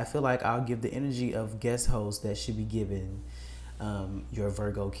guest? I feel like I'll give the energy of guest host that should be given your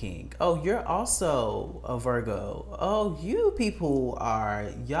Virgo king. Oh, you're also a Virgo. Oh, you people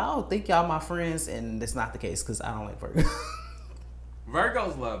y'all think y'all my friends, and it's not the case because I don't like Virgo.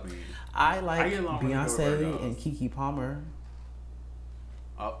 Virgos love me. I like Beyonce and Keke Palmer.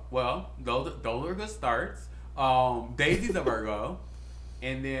 Well, those are good starts. Daisy's a Virgo,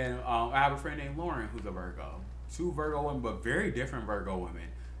 and then I have a friend named Lauren who's a Virgo. 2 Virgo women, but very different Virgo women.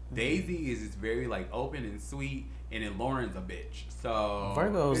 Daisy is just very like open and sweet, and then Lauren's a bitch. So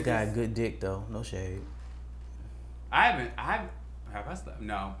Virgo's got good dick though, no shade. I haven't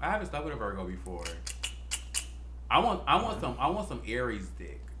slept with a Virgo before. I want some Aries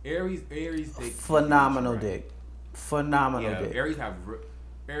dick. Aries dick. Phenomenal dick. Dick. Aries have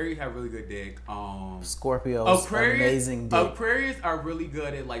really good dick. Scorpios, amazing dick. Aquarius are really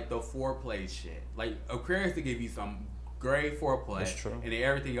good at like the foreplay shit. Like Aquarius to give you some great foreplay. That's true. And then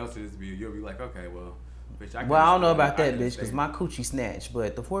everything else is you'll be like, okay, well, bitch. I don't know about that, bitch, because my coochie snatch.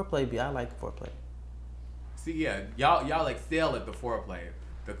 But the foreplay, I like the foreplay. See, yeah, y'all like still at the foreplay.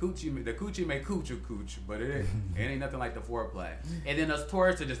 The coochie may cooch, but it ain't nothing like the foreplay. And then us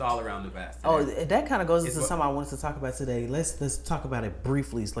Taurus are just all around the best. Oh, that kind of goes into something I wanted to talk about today. Let's talk about it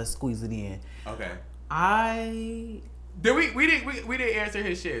briefly. So let's squeeze it in. Okay. We didn't answer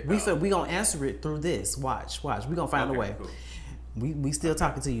his shit. We said we gonna answer it through this. Watch. We gonna find a way. Cool. We still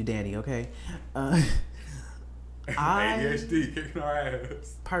talking to you, Danny. Okay. ADHD kicking our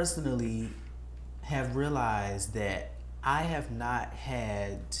ass. Personally, have realized that I have not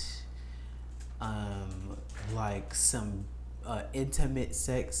had like some intimate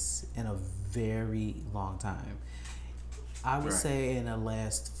sex in a very long time. I would say in the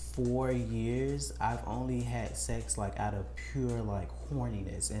last 4 years, I've only had sex like out of pure like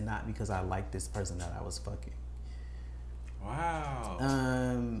horniness, and not because I like this person that I was fucking. Wow.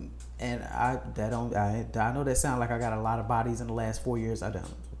 And I know that sounds like I got a lot of bodies in the last 4 years. I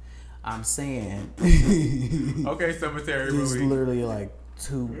don't. I'm saying. Okay, cemetery It's movie. literally like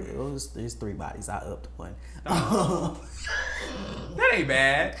there's 3 bodies. I upped one. That ain't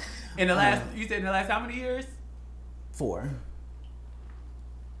bad. In the last, you said in the last how many years? 4.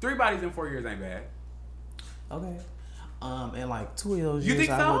 3 bodies in 4 years ain't bad. Okay. And like 2 of those You years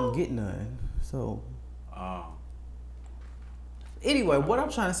think I so? wouldn't get none. So Oh. anyway, what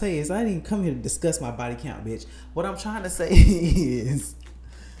I'm trying to say is I didn't even come here to discuss my body count, bitch. What I'm trying to say is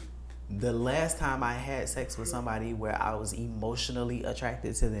the last time I had sex with somebody where I was emotionally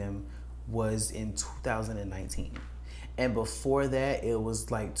attracted to them was in 2019. And before that, it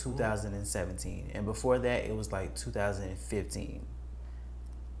was like 2017. And before that, it was like 2015.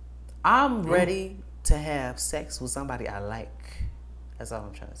 I'm ready to have sex with somebody I like. That's all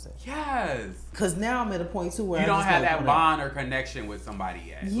I'm trying to say. Yes. Because now I'm at a point too where You I don't just have like that wanna, bond or connection with somebody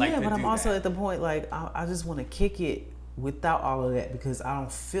yet. Yeah, like, to but I'm do also that. at the point like I just want to kick it without all of that because I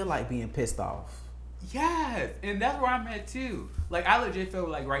don't feel like being pissed off. Yes, and that's where I'm at too. Like, I legit feel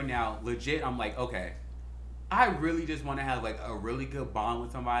like right now, I'm like, okay, I really just want to have like a really good bond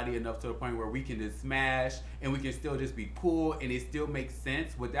with somebody enough to the point where we can just smash and we can still just be cool and it still makes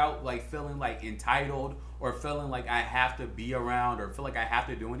sense without like feeling like entitled or feeling like I have to be around or feel like I have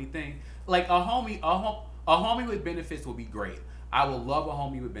to do anything. Like a homie with benefits will be great. I would love a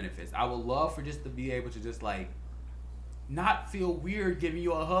homie with benefits. I would love for just to be able to just like not feel weird giving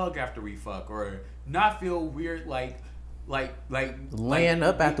you a hug after we fuck or not feel weird like Laying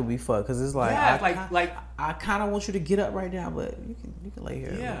up after we fuck because it's like yeah, I kind of want you to get up right now, but you can lay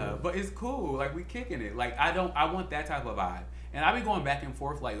here. Yeah, but it's cool. Like we kicking it. Like I want that type of vibe. And I be going back and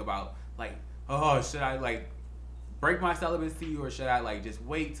forth like about like, oh, should I like break my celibacy or should I like just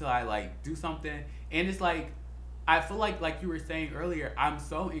wait till I like do something? And it's like I feel like you were saying earlier, I'm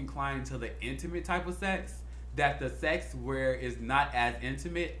so inclined to the intimate type of sex that the sex where it's not as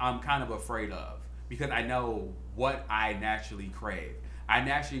intimate, I'm kind of afraid of because I know what I naturally crave. I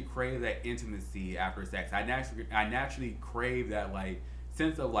naturally crave that intimacy after sex. I naturally crave that like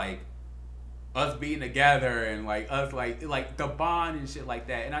sense of like us being together and like us like the bond and shit like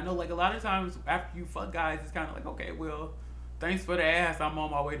that. And I know like a lot of times after you fuck guys, it's kind of like, okay, well, thanks for the ass. I'm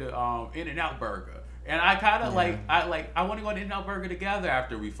on my way to In-N-Out Burger. And I kind of I want to go to In-N-Out Burger together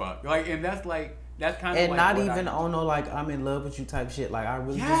after we fuck. Like, and that's kind of and like not what even on no like I'm in love with you type shit. Like I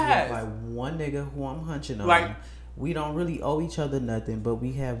really just want like one nigga who I'm hunching on. Like, we don't really owe each other nothing, but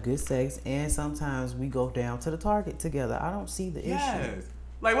we have good sex and sometimes we go down to the Target together. I don't see the issue.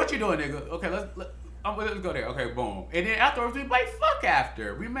 Like, what you doing, nigga? Okay, let's go there. Okay, boom. And then afterwards we like fuck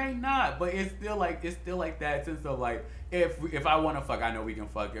after. We may not, but it's still like that sense of like if I want to fuck, I know we can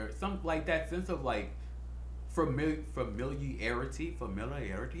fuck. Or some like that sense of like familiarity,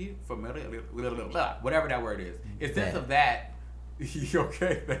 whatever that word is. A sense of that.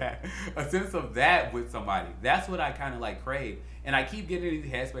 Okay, that a sense of that with somebody. That's what I kind of like crave, and I keep getting in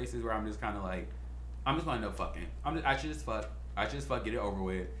these headspaces where I'm just kind of like, I'm just gonna end up fucking. I should just fuck. Get it over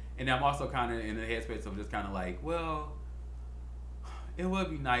with. And I'm also kind of in the headspace of just kind of like, well, it would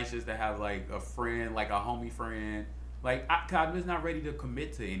be nice just to have like a friend, like a homie friend. Like I'm just not ready to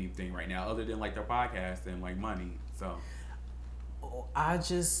commit to anything right now, other than like the podcast and like money. So I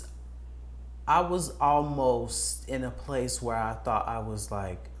was almost in a place where I thought I was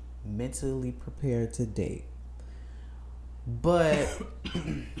like mentally prepared to date. But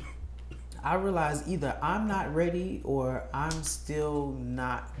I realized either I'm not ready or I'm still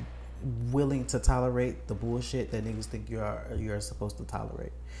not willing to tolerate the bullshit that niggas think you're supposed to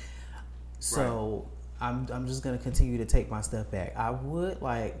tolerate. So right. I'm just gonna continue to take my stuff back. I would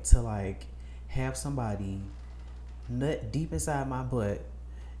like to like have somebody nut deep inside my butt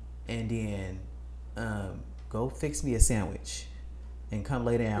and then go fix me a sandwich and come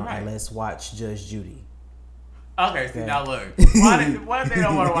lay down and let's watch Judge Judy. Okay, see now look. Why they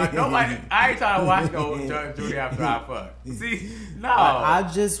don't want to watch? Nobody. I ain't trying to watch no Judge Judy after I fuck. See, no.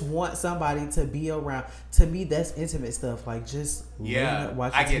 I just want somebody to be around. To me, that's intimate stuff. Like just watching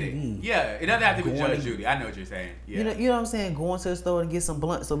I get TV. it. Yeah, it doesn't have to be Judge Judy. I know what you're saying. Yeah. You know what I'm saying? Going to the store and get some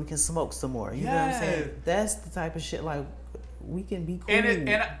blunt so we can smoke some more. You know what I'm saying? That's the type of shit like we can be cool.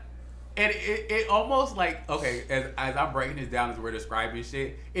 And it almost like, okay, as I'm breaking this down as we're describing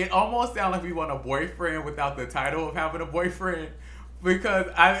shit, it almost sounds like we want a boyfriend without the title of having a boyfriend. Because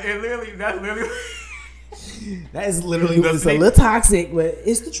that's literally that is literally what's a little toxic, but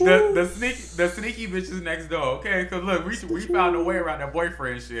it's the truth. The sneaky bitches next door, okay? Because look, we found a way around that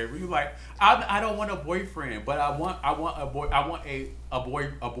boyfriend shit. We like, I don't want a boyfriend, but I want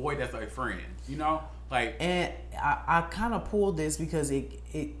a boy that's a friend, you know? Like, and I kind of pulled this because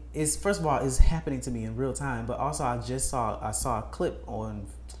it's first of all it's happening to me in real time, but also I saw a clip on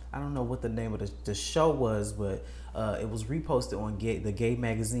I don't know what the name of the show was, but it was reposted on the Gay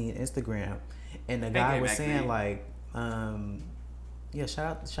Magazine Instagram, and the guy was saying like, yeah,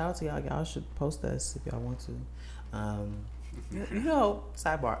 shout out to y'all. Y'all should post us if y'all want to. You know,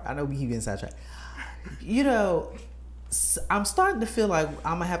 sidebar. I know we keep getting sidetracked. You know, I'm starting to feel like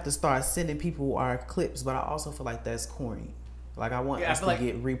I'm gonna have to start sending people our clips, but I also feel like that's corny. Like I want us to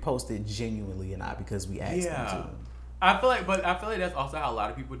get reposted genuinely and not because we asked them to. I feel like that's also how a lot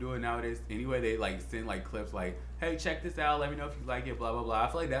of people do it nowadays. Anyway, they like send like clips like, "Hey, check this out. Let me know if you like it." Blah blah blah.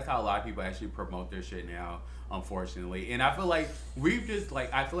 I feel like that's how a lot of people actually promote their shit now, unfortunately. And I feel like we've just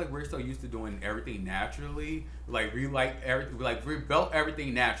like we're so used to doing everything naturally. Like we built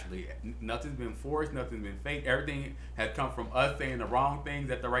everything naturally. Nothing's been forced. Nothing's been fake. Everything has come from us saying the wrong things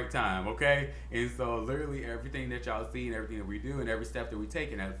at the right time. Okay, and so literally everything that y'all see and everything that we do and every step that we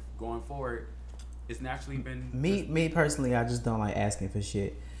take and going forward. It's naturally been me personally. I just don't like asking for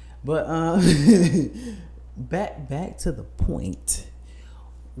shit. But back to the point,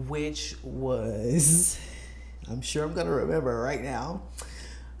 which was, I'm sure I'm gonna remember right now.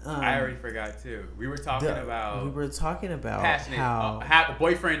 I already forgot too. We were talking about passionate, how a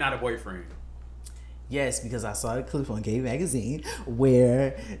boyfriend, not a boyfriend. Yes, because I saw the clip on Gay Magazine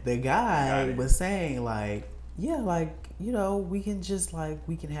where the guy was saying like, yeah, like, you know, we can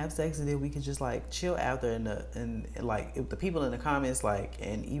have sex and then we can just like chill out there and like if the people in the comments like,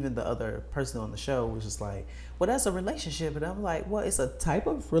 and even the other person on the show was just like, well, that's a relationship. And I'm like, well, it's a type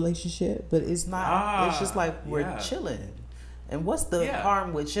of relationship, but it's not. It's just like we're chilling. And what's the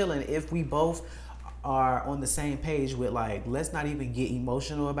harm with chilling if we both are on the same page with like, let's not even get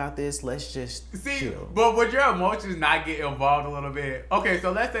emotional about this. Let's just chill. But would your emotions not get involved a little bit? Okay,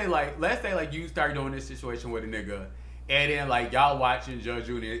 so let's say like you start doing this situation with a nigga. And then, like, y'all watching Joe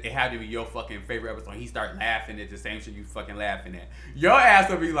Jr., it had to be your fucking favorite episode. He start laughing at the same shit you fucking laughing at. Your ass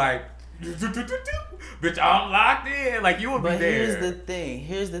will be like, bitch, I'm locked in. Like, you will be there. But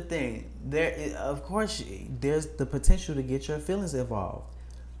here's the thing. Of course, there's the potential to get your feelings involved.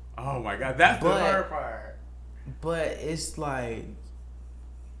 Oh, my God. That's the hard part. But it's like,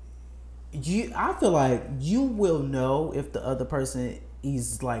 I feel like you will know if the other person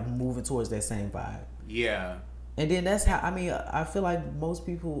is, like, moving towards that same vibe. Yeah. And then that's how, I mean, I feel like not most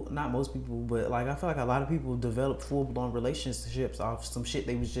people, but like I feel like a lot of people develop full-blown relationships off some shit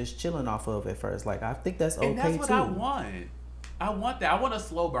they was just chilling off of at first. Like, I think that's okay, too. And that's what I want. I want that. I want a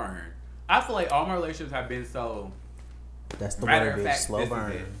slow burn. I feel like all my relationships have been so... That's the word, bitch. Slow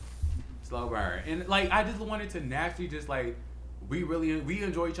burn. Slow burn. And, like, I just wanted to naturally just, like, we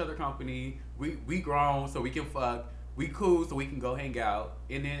enjoy each other's company. We grown so we can fuck. We cool so we can go hang out.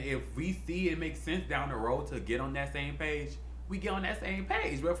 And then if we see it makes sense down the road to get on that same page, we get on that same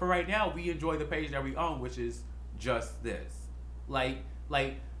page. But for right now, we enjoy the page that we own, which is just this. But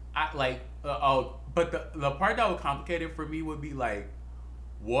the part that would complicate it for me would be like,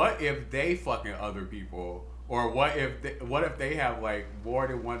 what if they fucking other people? Or what if they have like more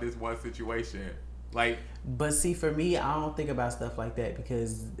than one situation? Like, but see, for me, I don't think about stuff like that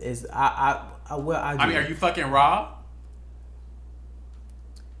because it's I mean, are you fucking raw?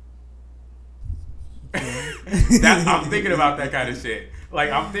 I'm thinking about that kind of shit.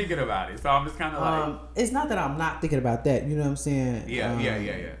 Like, I'm thinking about it, so I'm just kind of like. It's not that I'm not thinking about that. You know what I'm saying?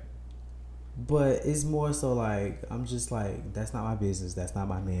 Yeah. But it's more so like I'm just like, that's not my business. That's not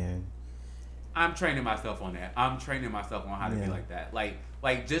my man. I'm training myself on that. I'm training myself on how to be like that.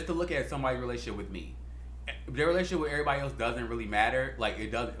 Like just to look at somebody's relationship with me. Their relationship with everybody else doesn't really matter. Like,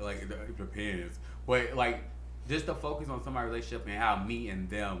 it doesn't. Like, it depends. But like, just to focus on somebody's relationship and how me and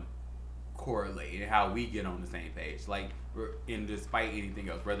them correlate and how we get on the same page. Like, and despite anything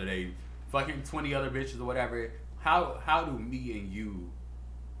else, whether they fucking 20 other bitches or whatever, how do me and you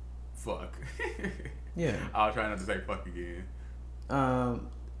fuck? Yeah. I'll try not to say fuck again.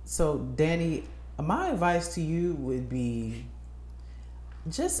 So Danny, my advice to you would be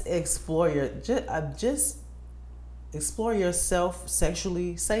just explore yourself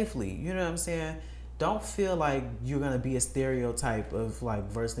sexually safely. You know what I'm saying? Don't feel like you're gonna be a stereotype of like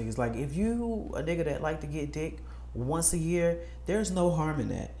verse niggas. Like, if you a nigga that like to get dick once a year, there's no harm in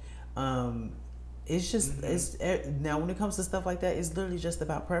that. It's just it's now when it comes to stuff like that, it's literally just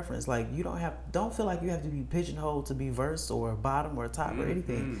about preference. Like, you don't feel like you have to be pigeonholed to be verse or bottom or top or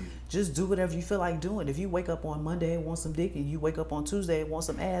anything. Just do whatever you feel like doing. If you wake up on Monday and want some dick, and you wake up on Tuesday and want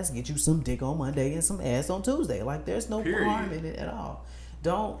some ass, get you some dick on Monday and some ass on Tuesday. Like, there's no harm in it at all.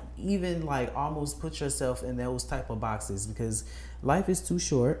 Don't even like almost put yourself in those type of boxes, because life is too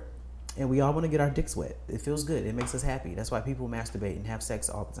short. And we all want to get our dicks wet. It feels good. It makes us happy. That's why people masturbate and have sex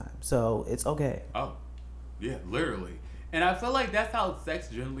all the time. So it's okay. Oh, yeah, literally. And I feel like that's how sex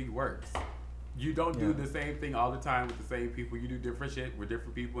generally works. You don't do the same thing all the time with the same people. You do different shit with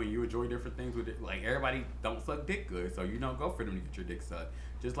different people, and you enjoy different things with it. Like, everybody don't suck dick good, so you don't go for them to get your dick sucked.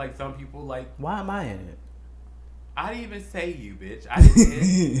 Just like some people, like... Why am I in it? I didn't even say you, bitch. I just said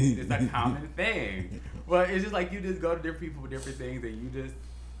it's a common thing. But it's just like you just go to different people with different things, and you just...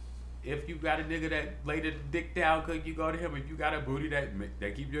 If you got a nigga that laid the dick down, could you go to him? If you got a booty that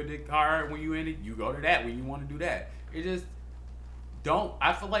keep your dick hard when you in it, you go to that when you want to do that. It just... Don't...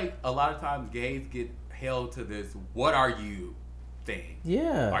 I feel like a lot of times gays get held to this "what are you" thing.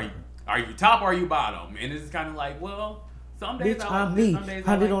 Yeah. Are you top or are you bottom? And it's kind of like, well, some days Bitch, I I'm like me. this, some days I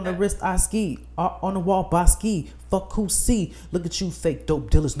 100 like on the that. wrist, I ski. On the wall, by ski. Fuck who see. Look at you, fake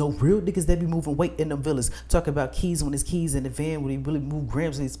dope dealers. No real niggas that be moving weight in them villas. Talk about keys when his keys in the van when he really move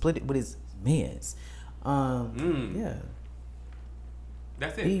grams and he split it with his mans. Yeah.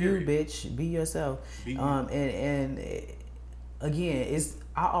 That's it. Be period. you, bitch. Be yourself. Be you. And again,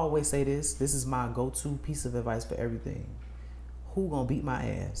 I always say this. This is my go-to piece of advice for everything. Who gonna beat my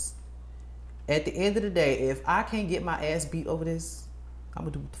ass? At the end of the day, if I can't get my ass beat over this, I'm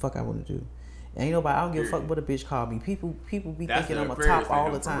gonna do what the fuck I want to do. And ain't nobody. I don't give a fuck what a bitch call me. People be That's thinking I'm a Aquarius top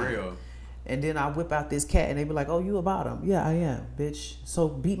all the nigga, for time. real. And then I whip out this cat and they be like, "Oh, you a bottom?" Yeah, I am, bitch. So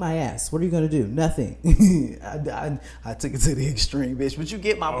beat my ass. What are you gonna do? Nothing. I took it to the extreme, bitch. But you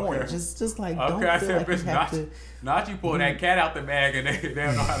get my point. Just like don't I feel said, like you bitch, have to. not you pull that cat out the bag and they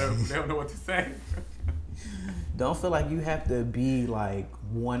don't know they don't know what to say. Don't feel like you have to be like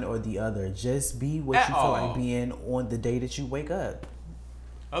one or the other. Just be what At you feel all. like being on the day that you wake up.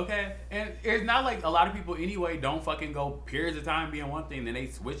 Okay, and it's not like a lot of people anyway don't fucking go periods of time being one thing, then they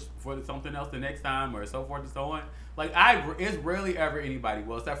switch for something else the next time or so forth and so on. Like it's rarely ever anybody,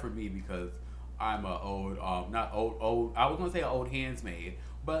 well, except for me because I'm a old, not old. I was gonna say an old handsmaid,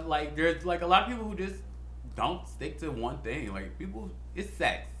 but like there's like a lot of people who just don't stick to one thing. Like people, it's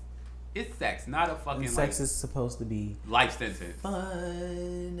sex. It's sex, not a fucking And sex is supposed to be life sentence.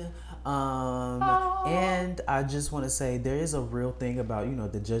 fun. And I just want to say there is a real thing about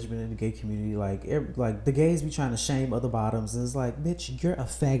the judgment in the gay community. Like the gays be trying to shame other bottoms, and it's like, bitch, you're a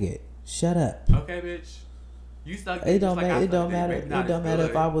faggot. Shut up. Okay, bitch. You suck. It don't matter. It don't matter. Maybe It not don't as matter if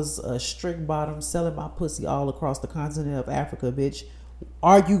good. I was a strict bottom selling my pussy all across the continent of Africa, bitch.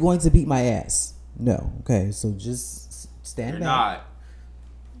 Are you going to beat my ass? No. Okay, so just stand You're back. not.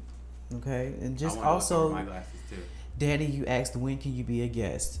 Okay, and I just wanna look also, over my glasses too. Danny, you asked when can you be a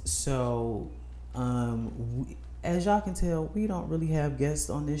guest. So, as y'all can tell, we don't really have guests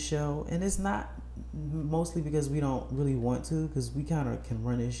on this show, and it's not mostly because we don't really want to, because we kind of can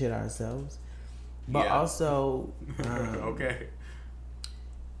run this shit ourselves. But Yeah. also, Okay.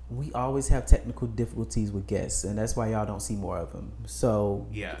 we always have technical difficulties with guests, and that's why y'all don't see more of them. So,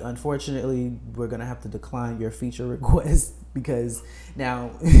 Yeah. unfortunately, we're gonna have to decline your feature request because now,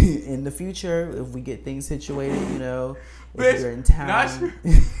 in the future, if we get things situated, if Bitch, you're in town,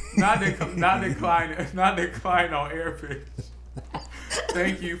 not decline on air, bitch.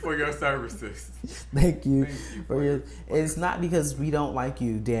 Thank you for your services. thank you Thank you for your. It's not because we don't like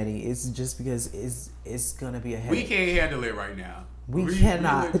you, Danny. It's just because it's gonna be a headache. We can't handle it right now. We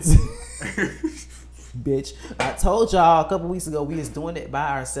cannot. Bitch, I told y'all a couple weeks ago we is doing it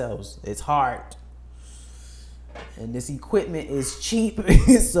by ourselves. It's hard. And this equipment is cheap,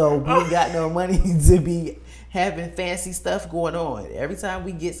 so we ain't got no money to be having fancy stuff going on. Every time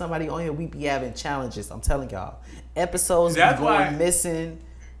we get somebody on here, we be having challenges. I'm telling y'all. Episodes be That's going why- missing.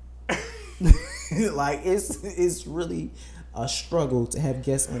 Like it's really a struggle to have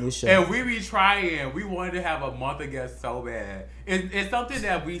guests on this show. And we be trying. We wanted to have a month of guests so bad. It's something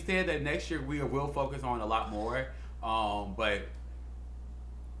that we said that next year we will focus on a lot more. But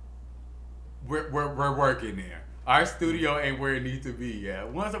we're working there. Our studio ain't where it needs to be yet.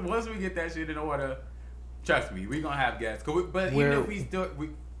 Once we get that shit in order, trust me, we gonna have guests. But even if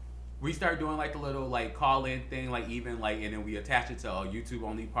we start doing like a little like call in thing, like even like, and then we attach it to a YouTube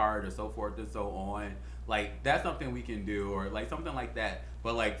only part or so forth and so on. Like that's something we can do, or like something like that.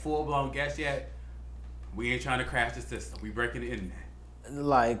 But like full blown guests yet, we ain't trying to crash the system. We breaking the internet.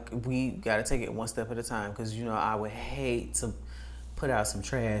 Like we gotta take it one step at a time, because I would hate to put out some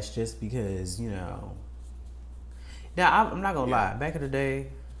trash just because Now I'm not gonna lie. Back in the day,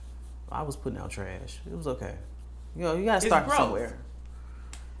 I was putting out trash. It was okay. You gotta start from growth. somewhere.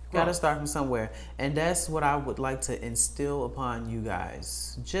 Gotta start from somewhere, and that's what I would like to instill upon you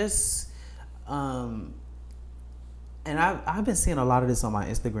guys. Just, and I've been seeing a lot of this on my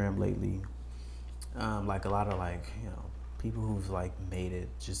Instagram lately. Like a lot of people who've made it,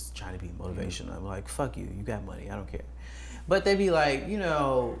 just trying to be motivational. I'm like, fuck you, you got money, I don't care. But they be like,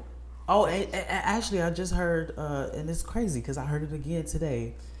 oh, Oh, actually, I just heard, and it's crazy because I heard it again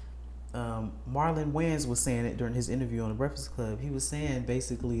today. Marlon Wayans was saying it during his interview on the Breakfast Club. He was saying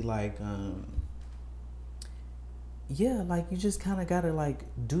basically like, yeah, like you just kind of gotta like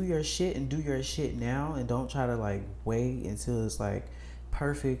do your shit and do your shit now, and don't try to like wait until it's like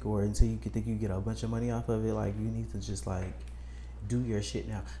perfect or until you can think you get a bunch of money off of it. Like you need to just like do your shit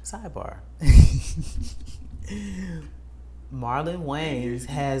now. Sidebar. Marlon Wayans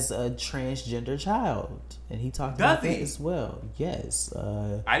has a transgender child, and he talked about that as well. Yes,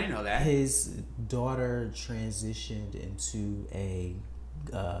 I didn't know that. His daughter transitioned into a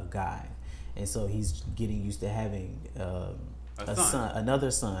guy, and so he's getting used to having another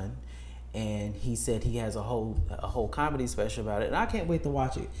son. And he said he has a whole comedy special about it, and I can't wait to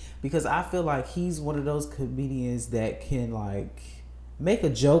watch it because I feel like he's one of those comedians that can like make a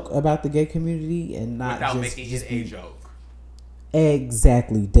joke about the gay community and not without just making it a joke.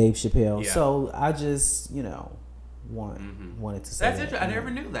 Exactly, Dave Chappelle. Yeah. So I just, wanted to say That's interesting. I never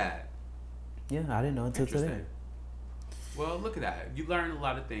knew that. Yeah, I didn't know until today. Well, look at that. You learn a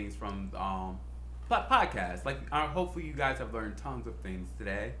lot of things from podcasts. Like, hopefully you guys have learned tons of things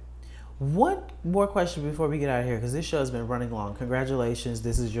today. One more question before we get out of here, because this show has been running long. Congratulations.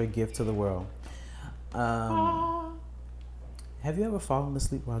 This is your gift to the world. Have you ever fallen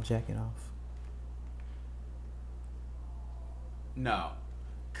asleep while jacking off? No,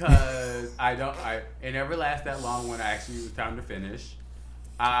 cause it never lasts that long when I actually was time to finish.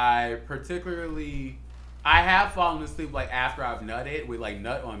 I have fallen asleep like after I've nutted with like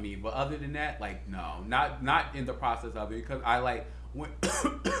nut on me, but other than that, like no, not in the process of it, because I like when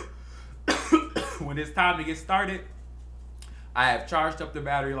when it's time to get started, I have charged up the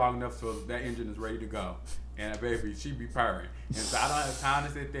battery long enough so that engine is ready to go. And baby, she be purring. And so I don't have time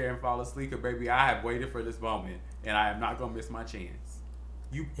to sit there and fall asleep. Because baby, I have waited for this moment. And I am not going to miss my chance.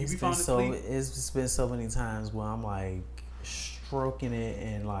 You be falling asleep? It's been so many times where I'm like stroking it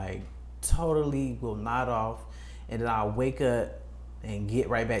and like totally will nod off. And then I'll wake up and get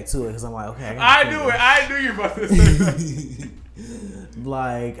right back to it. Because I'm like, okay. I knew it. I knew you were about to say that.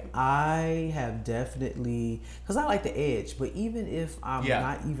 Like I have definitely, because I like the edge, but even if I'm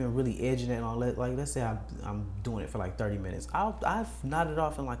not even really edging it on, like let's say I'm doing it for like 30 minutes, I've nodded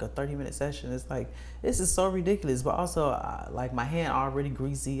off in like a 30-minute session. It's like, this is so ridiculous, but also like my hand already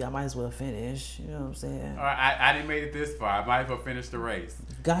greasy, I might as well finish, you know what I'm saying? All right, I didn't make it this far. I might as well finish the race.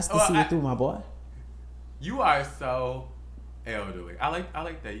 Got to see it through, my boy. You are so elderly. I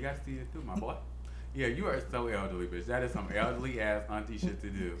like that. You got to see it through, my boy. Yeah, you are so elderly, bitch. That is some elderly ass auntie shit to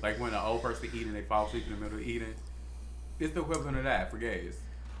do. Like when an old person eating, they fall asleep in the middle of eating. It's the equivalent of that for gays.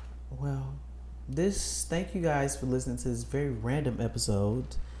 Well, thank you guys for listening to this very random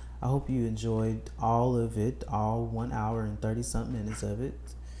episode. I hope you enjoyed all of it, all 1 hour and 30-something minutes of it.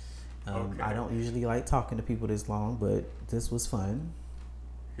 Okay. I don't usually like talking to people this long, but this was fun.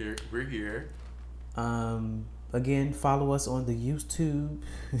 We're here. Again, follow us on the YouTube.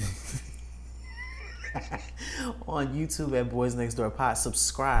 On YouTube at Boys Next Door Pod.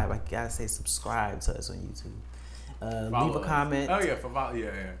 Subscribe. I gotta say subscribe to us on YouTube. Leave a comment. Oh yeah,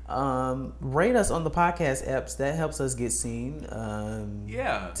 rate us on the podcast apps. That helps us get seen.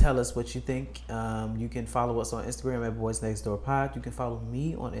 Tell us what you think. You can follow us on Instagram at Boys Next Door Pod. You can follow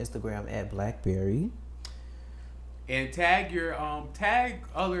me on Instagram at Blackberry. And tag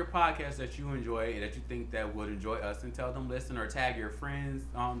other podcasts that you enjoy and that you think that would enjoy us, and tell them listen, or tag your friends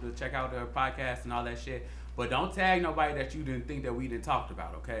to check out their podcast and all that shit. But don't tag nobody that you didn't think that we didn't talk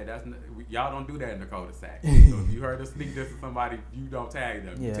about. Okay, y'all don't do that in the cul-de-sac. So if you heard us speak this to somebody, you don't tag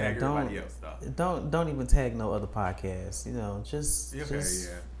them. You tag everybody else stuff. Don't even tag no other podcasts.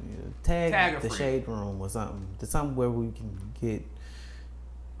 Tag the Shade Room or something where we can get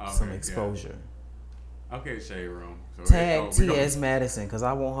some exposure. Yeah. Okay, Shade Room. So tag T.S. Madison, because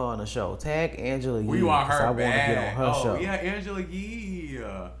I want her on the show. Tag Angela Yee. We want her I want to get on her show. Yeah, Angela Yee.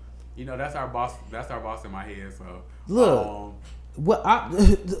 That's our boss. That's our boss in my head. So look,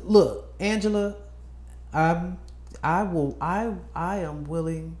 look, Angela. I am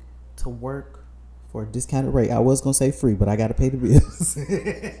willing to work for a discounted rate. I was gonna say free, but I gotta pay the bills.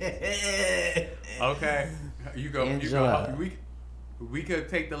 Okay, you go. Angela. We could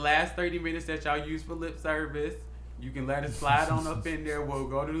take the last 30 minutes that y'all use for lip service. You can let us slide on up in there. We'll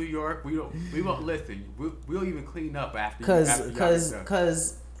go to New York. We won't listen. We'll even clean up after.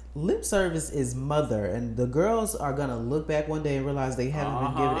 Because lip service is mother, and the girls are gonna look back one day and realize they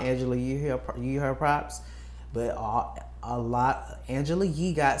haven't been giving Angela Yee her props. But a lot, Angela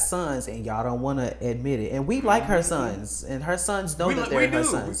Yee got sons, and y'all don't want to admit it. And we like her sons, and her sons know that they're her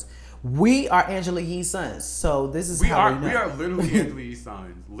sons. We are Angela Yee's sons, so this is how we know. We are literally Angela Yee's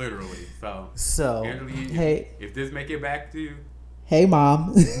sons, literally. So Angela Yee, hey, if this make it back to you, hey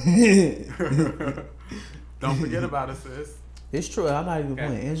mom, don't forget about us, sis. It's true. I'm not even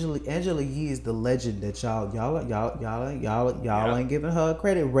playing. Angela Yee is the legend that y'all ain't giving her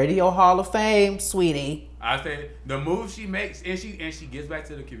credit. Radio Hall of Fame, sweetie. I said the moves she makes, and she gives back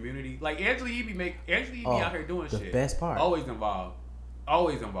to the community. Like Angela Yee be out here doing shit. The best part. Always involved.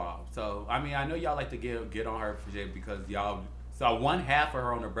 So I mean, I know y'all like to get on her for shit because y'all saw one half of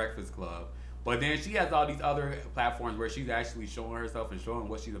her on the Breakfast Club, but then she has all these other platforms where she's actually showing herself and showing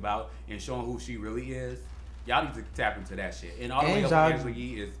what she's about and showing who she really is. Y'all need to tap into that shit. And all the way up, Angela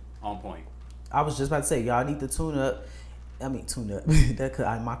Yee is on point. I was just about to say, y'all need to tune up.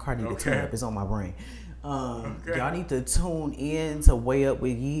 My car need to tune up. It's on my brain. Y'all need to tune in to Way Up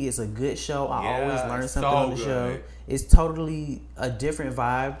with Yee. It's a good show. I always learn something on the show. It's totally a different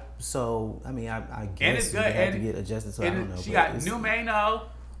vibe. So, I mean, I guess you have to get adjusted to it. I don't know. She got new Mano.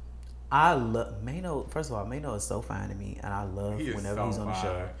 I love Mano. First of all, Mano is so fine to me. And I love whenever he's on the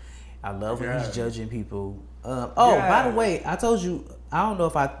show. I love when he's judging people. By the way, I told you, I don't know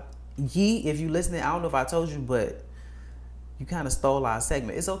if Yee, if you listening, I don't know if I told you, but you kind of stole our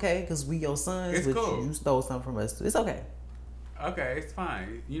segment. It's okay, because we your sons, it's but cool. You stole something from us. It's okay. Okay, it's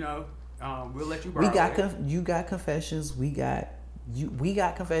fine. You know, we'll let you borrow you got confessions. We got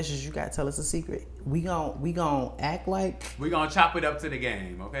confessions. You got to tell us a secret. We gon' act like... We gonna chop it up to the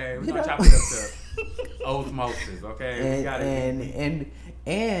game, okay? We gonna chop it up to osmosis, okay?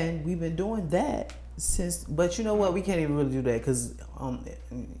 And we've been doing that since, but you know what? We can't even really do that because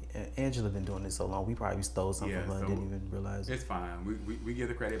Angela been doing this so long. We probably stole something from her and didn't even realize it. It's fine. We give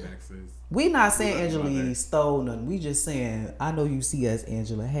the credit back, sis. We not saying Angela stole nothing. We just saying, I know you see us,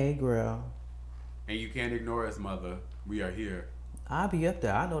 Angela. Hey, girl. And you can't ignore us, mother. We are here. I'll be up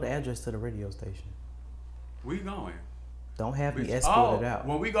there. I know the address to the radio station. We going. Don't have me escorted out.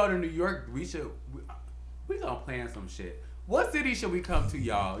 When we go to New York, we gonna plan some shit. What city should we come to,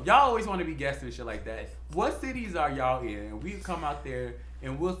 y'all? Y'all always want to be guests and shit like that. What cities are y'all in? And we come out there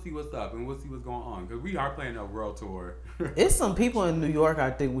and we'll see what's up and we'll see what's going on. Because we are planning a world tour. It's some people in New York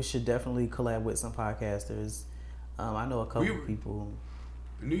I think we should definitely collab with, some podcasters. I know a couple people.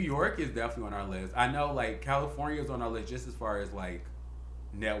 New York is definitely on our list. I know like California is on our list just as far as like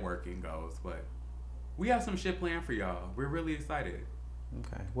networking goes. But we have some shit planned for y'all. We're really excited.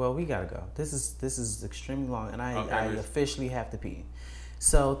 Okay. Well, we gotta go. This is extremely long, and I officially have to pee.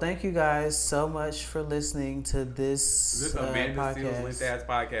 So thank you guys so much for listening to this Amanda podcast. Seals Length Ass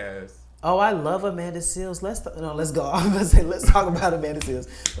podcast. Oh, I love Amanda Seals. Let's go. I'm gonna say let's talk about Amanda Seals,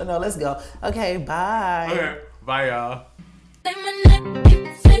 but no, let's go. Okay, bye. Okay, bye, y'all. Say my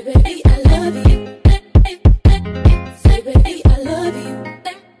name, say baby I love you. Say baby I love you.